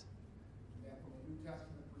 Yes. That from a New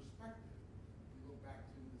Testament perspective, we look back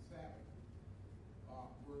to the Sabbath.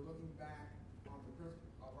 We're looking back on the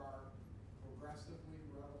principle of our progressively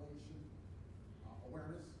revelation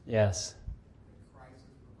awareness. Yes. That Christ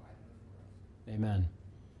has provided us rest. Amen.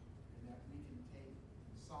 And that we can take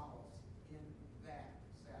solace in that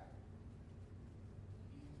Sabbath.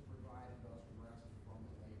 He has provided us rest from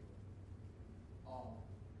the labor of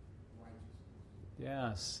righteousness.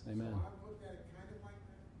 Yes. Amen. So I've looked at it kind of like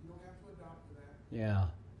that. You don't have to adopt to that. Yeah.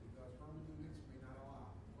 Because hermeneutics may not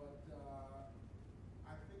allow. But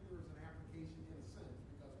I think there's an application in a sense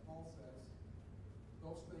because Paul says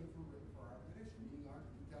those things were written for our admonition, meaning our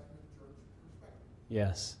New Testament church perspective.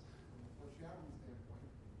 Yes. From a foreshadowing standpoint,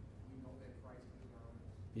 we know that Christ is our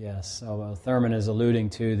rest. Yes. So Thurman is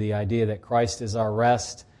alluding to the idea that Christ is our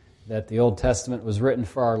rest, that the Old Testament was written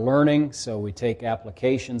for our learning, so we take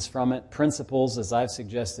applications from it, principles, as I've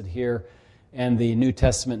suggested here, and the New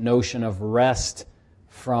Testament notion of rest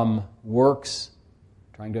from works,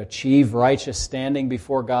 trying to achieve righteous standing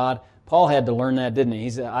before God. Paul had to learn that, didn't he? He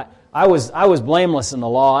said, I was blameless in the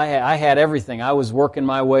law. I had everything. I was working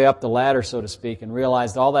my way up the ladder, so to speak, and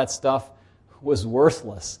realized all that stuff was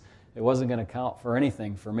worthless. It wasn't going to count for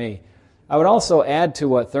anything for me. I would also add to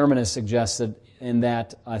what Thurman has suggested in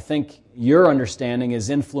that I think your understanding is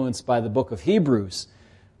influenced by the book of Hebrews,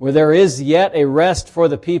 where there is yet a rest for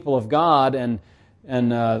the people of God, and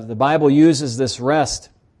the Bible uses this rest.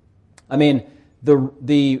 I mean, the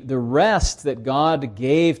rest that God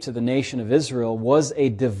gave to the nation of Israel was a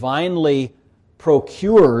divinely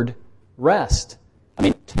procured rest. I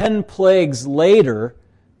mean, 10 plagues later,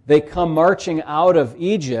 they come marching out of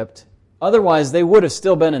Egypt. Otherwise, they would have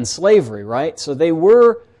still been in slavery, right? So they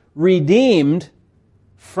were redeemed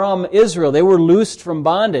from Israel. They were loosed from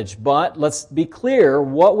bondage. But let's be clear,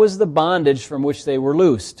 what was the bondage from which they were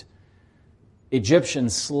loosed? Egyptian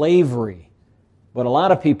slavery. But a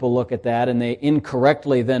lot of people look at that and they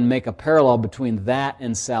incorrectly then make a parallel between that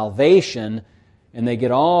and salvation, and they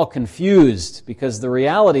get all confused because the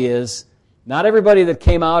reality is not everybody that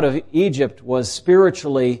came out of Egypt was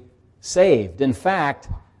spiritually saved. In fact,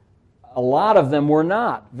 a lot of them were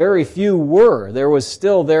not. Very few were. There was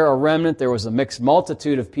still there a remnant. There was a mixed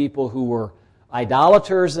multitude of people who were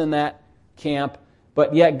idolaters in that camp,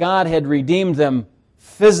 but yet God had redeemed them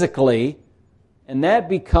physically, and that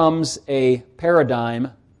becomes a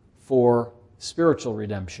paradigm for spiritual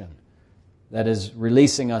redemption. That is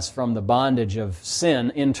releasing us from the bondage of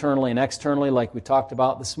sin internally and externally, like we talked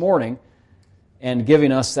about this morning, and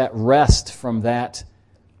giving us that rest from that,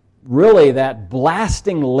 really that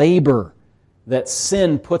blasting labor that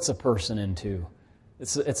sin puts a person into.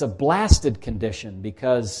 It's a blasted condition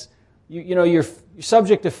because you're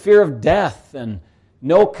subject to fear of death and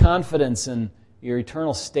no confidence in your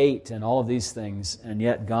eternal state and all of these things, and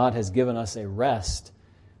yet God has given us a rest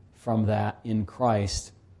from that in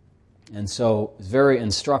Christ. And so it's very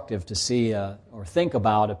instructive to see or think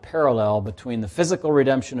about a parallel between the physical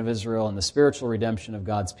redemption of Israel and the spiritual redemption of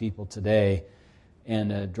God's people today,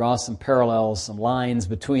 and draw some parallels, some lines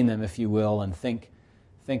between them, if you will, and think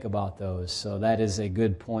about those. So that is a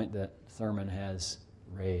good point that Thurman has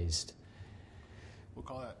raised. We'll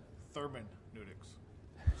call that Thurman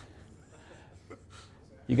Nudix.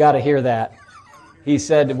 You got to hear that. He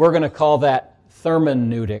said, we're going to call that Thurman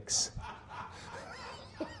Nudix.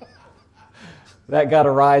 That got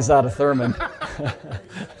a rise out of Thurman.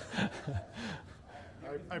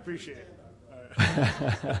 I appreciate it.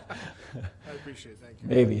 I appreciate it. Thank you.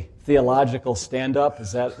 Maybe. Theological stand-up,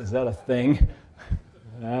 is that a thing?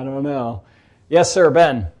 I don't know. Yes, sir,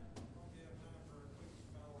 Ben.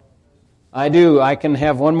 I do. I can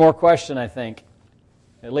have one more question, I think.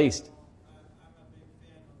 At least.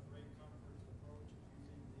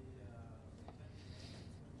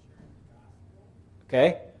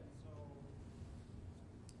 Okay.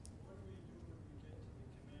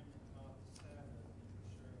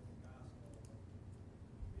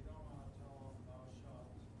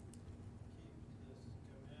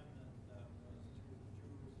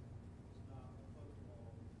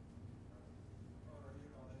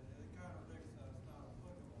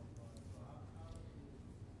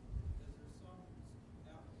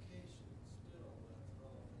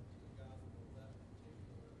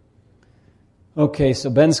 Okay, so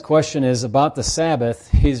Ben's question is about the Sabbath.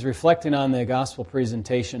 He's reflecting on the gospel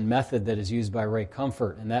presentation method that is used by Ray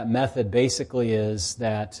Comfort, and that method basically is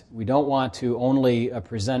that we don't want to only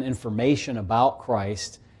present information about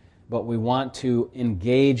Christ, but we want to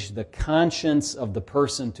engage the conscience of the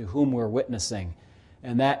person to whom we're witnessing.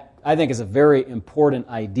 And that, I think, is a very important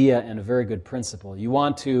idea and a very good principle. You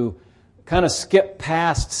want to kind of skip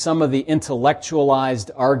past some of the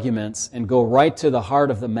intellectualized arguments and go right to the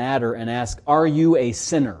heart of the matter and ask, are you a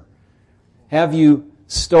sinner? Have you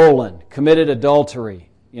stolen, committed adultery,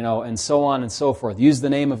 and so on and so forth? Use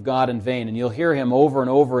the name of God in vain. And you'll hear him over and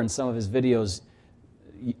over in some of his videos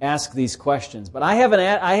ask these questions. But I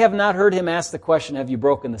have not heard him ask the question, have you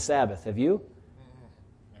broken the Sabbath? Have you?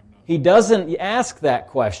 He doesn't ask that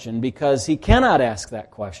question because he cannot ask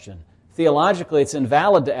that question. Theologically, it's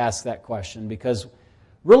invalid to ask that question because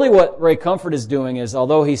really what Ray Comfort is doing is,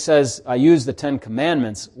 although he says, I use the 10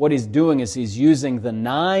 Commandments, what he's doing is he's using the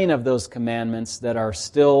 9 of those commandments that are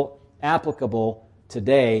still applicable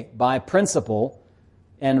today by principle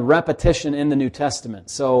and repetition in the New Testament.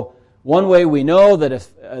 So one way we know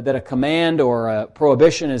that that a command or a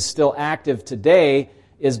prohibition is still active today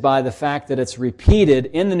is by the fact that it's repeated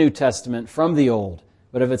in the New Testament from the Old.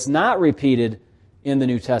 But if it's not repeated in the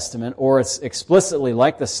New Testament, or it's explicitly,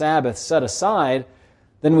 like the Sabbath, set aside,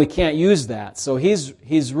 then we can't use that. So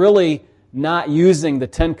he's really not using the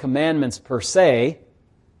 10 Commandments per se,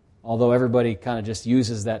 although everybody kind of just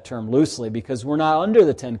uses that term loosely, because we're not under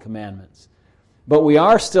the 10 Commandments. But we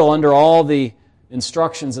are still under all the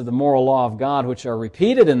instructions of the moral law of God, which are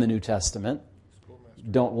repeated in the New Testament.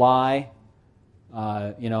 Don't lie,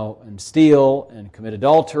 and steal, and commit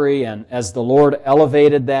adultery, and as the Lord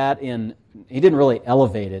elevated that He didn't really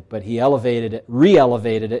elevate it, but He elevated it,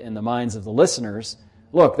 re-elevated it in the minds of the listeners.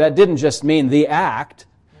 Look, that didn't just mean the act.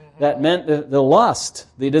 That meant the lust,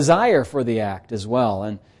 the desire for the act as well.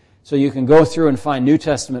 And so you can go through and find New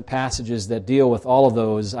Testament passages that deal with all of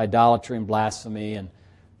those, idolatry and blasphemy and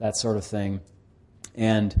that sort of thing,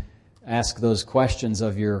 and ask those questions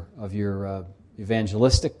of your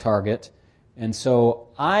evangelistic target. And so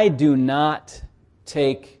I do not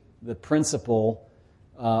take the principle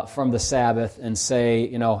from the Sabbath and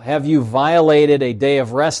say, have you violated a day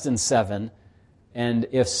of rest in 7? And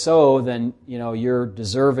if so, then you're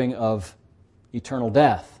deserving of eternal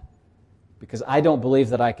death. Because I don't believe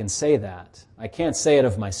that I can say that. I can't say it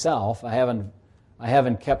of myself. I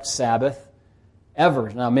haven't kept Sabbath ever.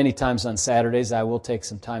 Now, many times on Saturdays I will take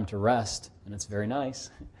some time to rest, and it's very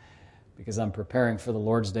nice because I'm preparing for the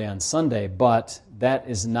Lord's Day on Sunday. But that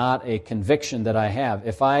is not a conviction that I have.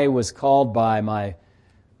 If I was called by my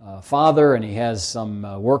father and he has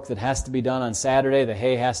some work that has to be done on Saturday, the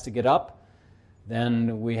hay has to get up,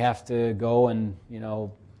 then we have to go and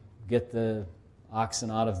get the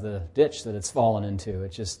oxen out of the ditch that it's fallen into.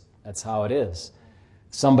 That's how it is.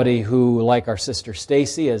 Somebody who, like our sister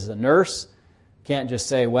Stacy, is a nurse, can't just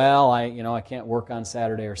say, well, I can't work on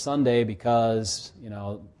Saturday or Sunday because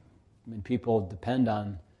people depend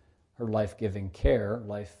on her life-giving care,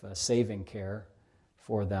 life-saving care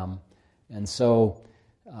for them. And so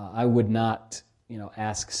I would not,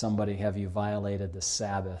 ask somebody, have you violated the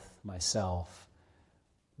Sabbath myself?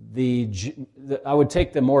 I would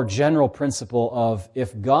take the more general principle of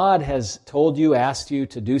if God has told you, asked you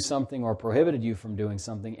to do something, or prohibited you from doing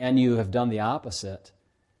something, and you have done the opposite.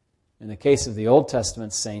 In the case of the Old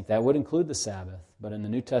Testament saint, that would include the Sabbath. But in the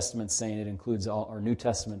New Testament saint, it includes or New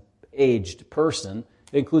Testament aged person,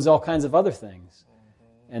 it includes all kinds of other things.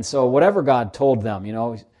 And so whatever God told them,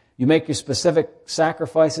 you make your specific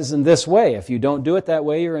sacrifices in this way. If you don't do it that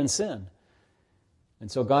way, you're in sin. And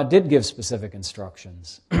so God did give specific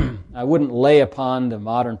instructions. I wouldn't lay upon the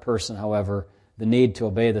modern person, however, the need to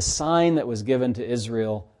obey the sign that was given to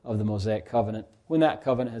Israel of the Mosaic covenant when that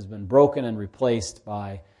covenant has been broken and replaced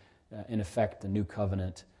by, in effect, the new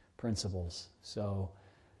covenant principles. So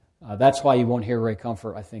that's why you won't hear Ray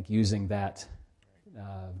Comfort, I think, using that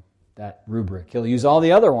rubric. He'll use all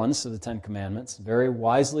the other ones of the Ten Commandments, very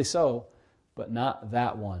wisely so, but not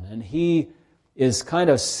that one. And he is kind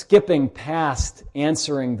of skipping past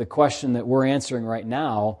answering the question that we're answering right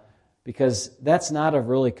now, because that's not of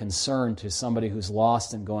really concern to somebody who's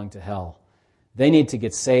lost and going to hell. They need to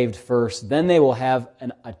get saved first. Then they will have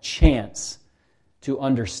a chance to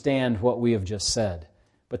understand what we have just said.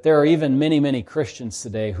 But there are even many, many Christians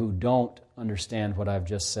today who don't understand what I've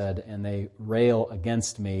just said, and they rail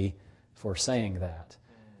against me for saying that.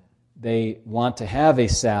 They want to have a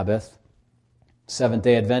Sabbath.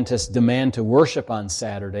 Seventh-day Adventists demand to worship on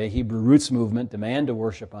Saturday. Hebrew Roots Movement demand to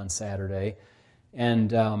worship on Saturday.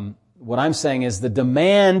 And what I'm saying is the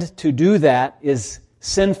demand to do that is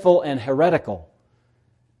sinful and heretical.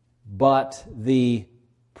 But the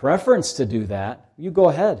preference to do that, you go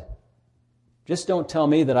ahead. Just don't tell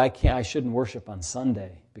me that I shouldn't worship on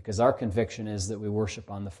Sunday, because our conviction is that we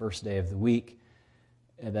worship on the first day of the week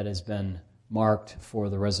that has been marked for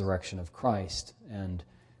the resurrection of Christ. And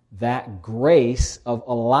that grace of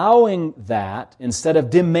allowing that, instead of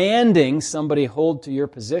demanding somebody hold to your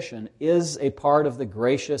position, is a part of the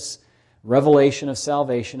gracious revelation of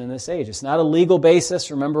salvation in this age. It's not a legal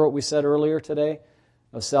basis, remember what we said earlier today,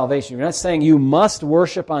 of salvation. You're not saying you must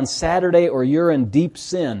worship on Saturday or you're in deep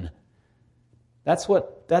sin. That's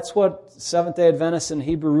what Seventh-day Adventists and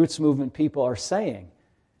Hebrew Roots Movement people are saying.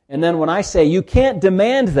 And then when I say you can't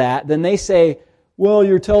demand that, then they say, well,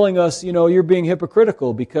 you're telling us, you're being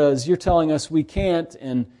hypocritical because you're telling us we can't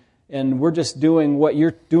and we're just doing what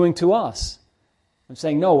you're doing to us. I'm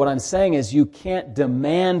saying, no, what I'm saying is you can't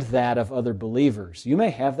demand that of other believers. You may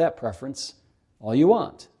have that preference all you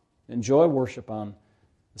want. Enjoy worship on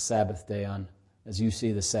the Sabbath day as you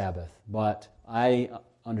see the Sabbath. But I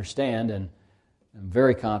understand and I'm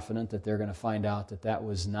very confident that they're going to find out that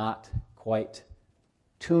was not quite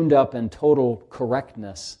tuned up in total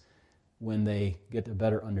correctness when they get a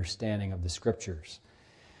better understanding of the Scriptures.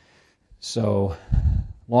 So,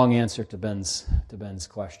 long answer to Ben's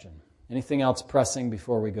question. Anything else pressing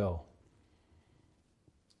before we go?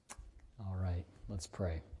 All right, let's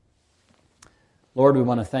pray. Lord, we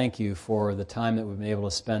want to thank you for the time that we've been able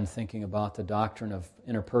to spend thinking about the doctrine of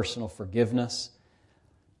interpersonal forgiveness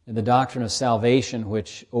and the doctrine of salvation,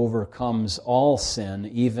 which overcomes all sin,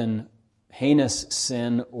 even heinous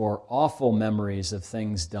sin or awful memories of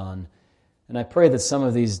things done. And I pray that some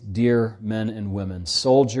of these dear men and women,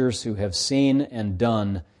 soldiers who have seen and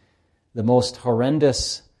done the most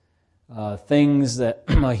horrendous things that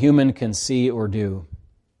a human can see or do,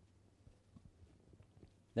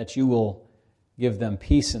 that you will give them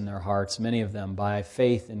peace in their hearts, many of them by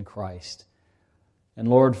faith in Christ. And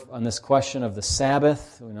Lord, on this question of the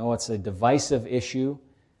Sabbath, we know it's a divisive issue.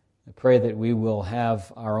 I pray that we will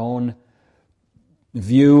have our own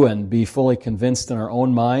view and be fully convinced in our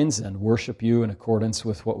own minds and worship you in accordance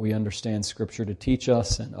with what we understand Scripture to teach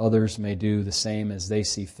us, and others may do the same as they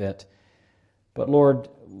see fit. But Lord,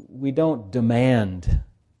 we don't demand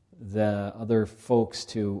the other folks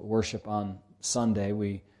to worship on Sunday.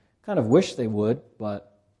 We kind of wish they would,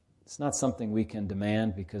 but it's not something we can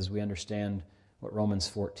demand because we understand what Romans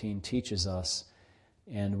 14 teaches us.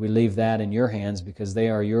 And we leave that in your hands because they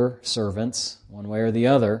are your servants, one way or the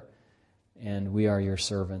other, and we are your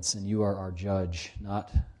servants, and you are our judge.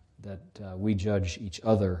 Not that we judge each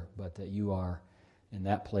other, but that you are in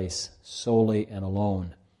that place solely and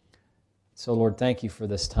alone. So, Lord, thank you for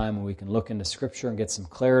this time when we can look into Scripture and get some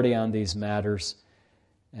clarity on these matters.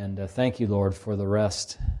 And thank you, Lord, for the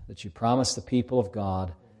rest that you promised the people of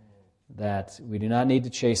God, that we do not need to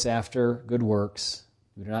chase after good works.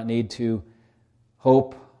 We do not need to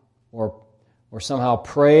hope or somehow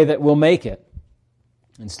pray that we'll make it.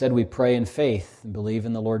 Instead, we pray in faith and believe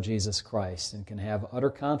in the Lord Jesus Christ and can have utter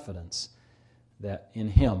confidence that in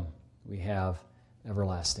Him we have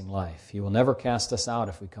everlasting life. He will never cast us out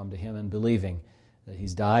if we come to Him in believing that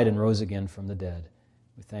He's died and rose again from the dead.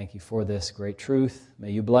 We thank you for this great truth.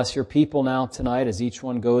 May you bless your people now tonight as each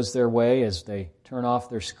one goes their way, as they turn off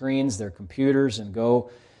their screens, their computers, and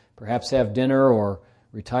go perhaps have dinner or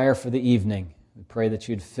retire for the evening. We pray that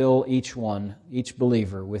you'd fill each one, each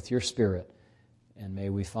believer, with your Spirit. And may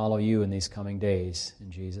we follow you in these coming days.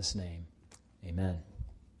 In Jesus' name, amen.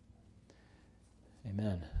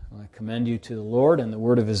 Amen. I commend you to the Lord and the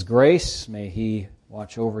word of His grace. May He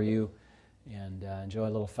watch over you and enjoy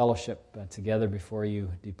a little fellowship together before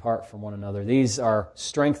you depart from one another. These are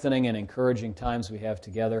strengthening and encouraging times we have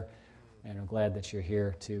together, and I'm glad that you're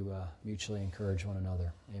here to mutually encourage one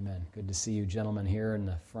another. Amen. Good to see you gentlemen here in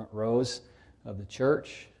the front rows of the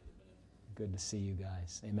church. Good to see you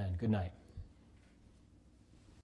guys. Amen. Good night.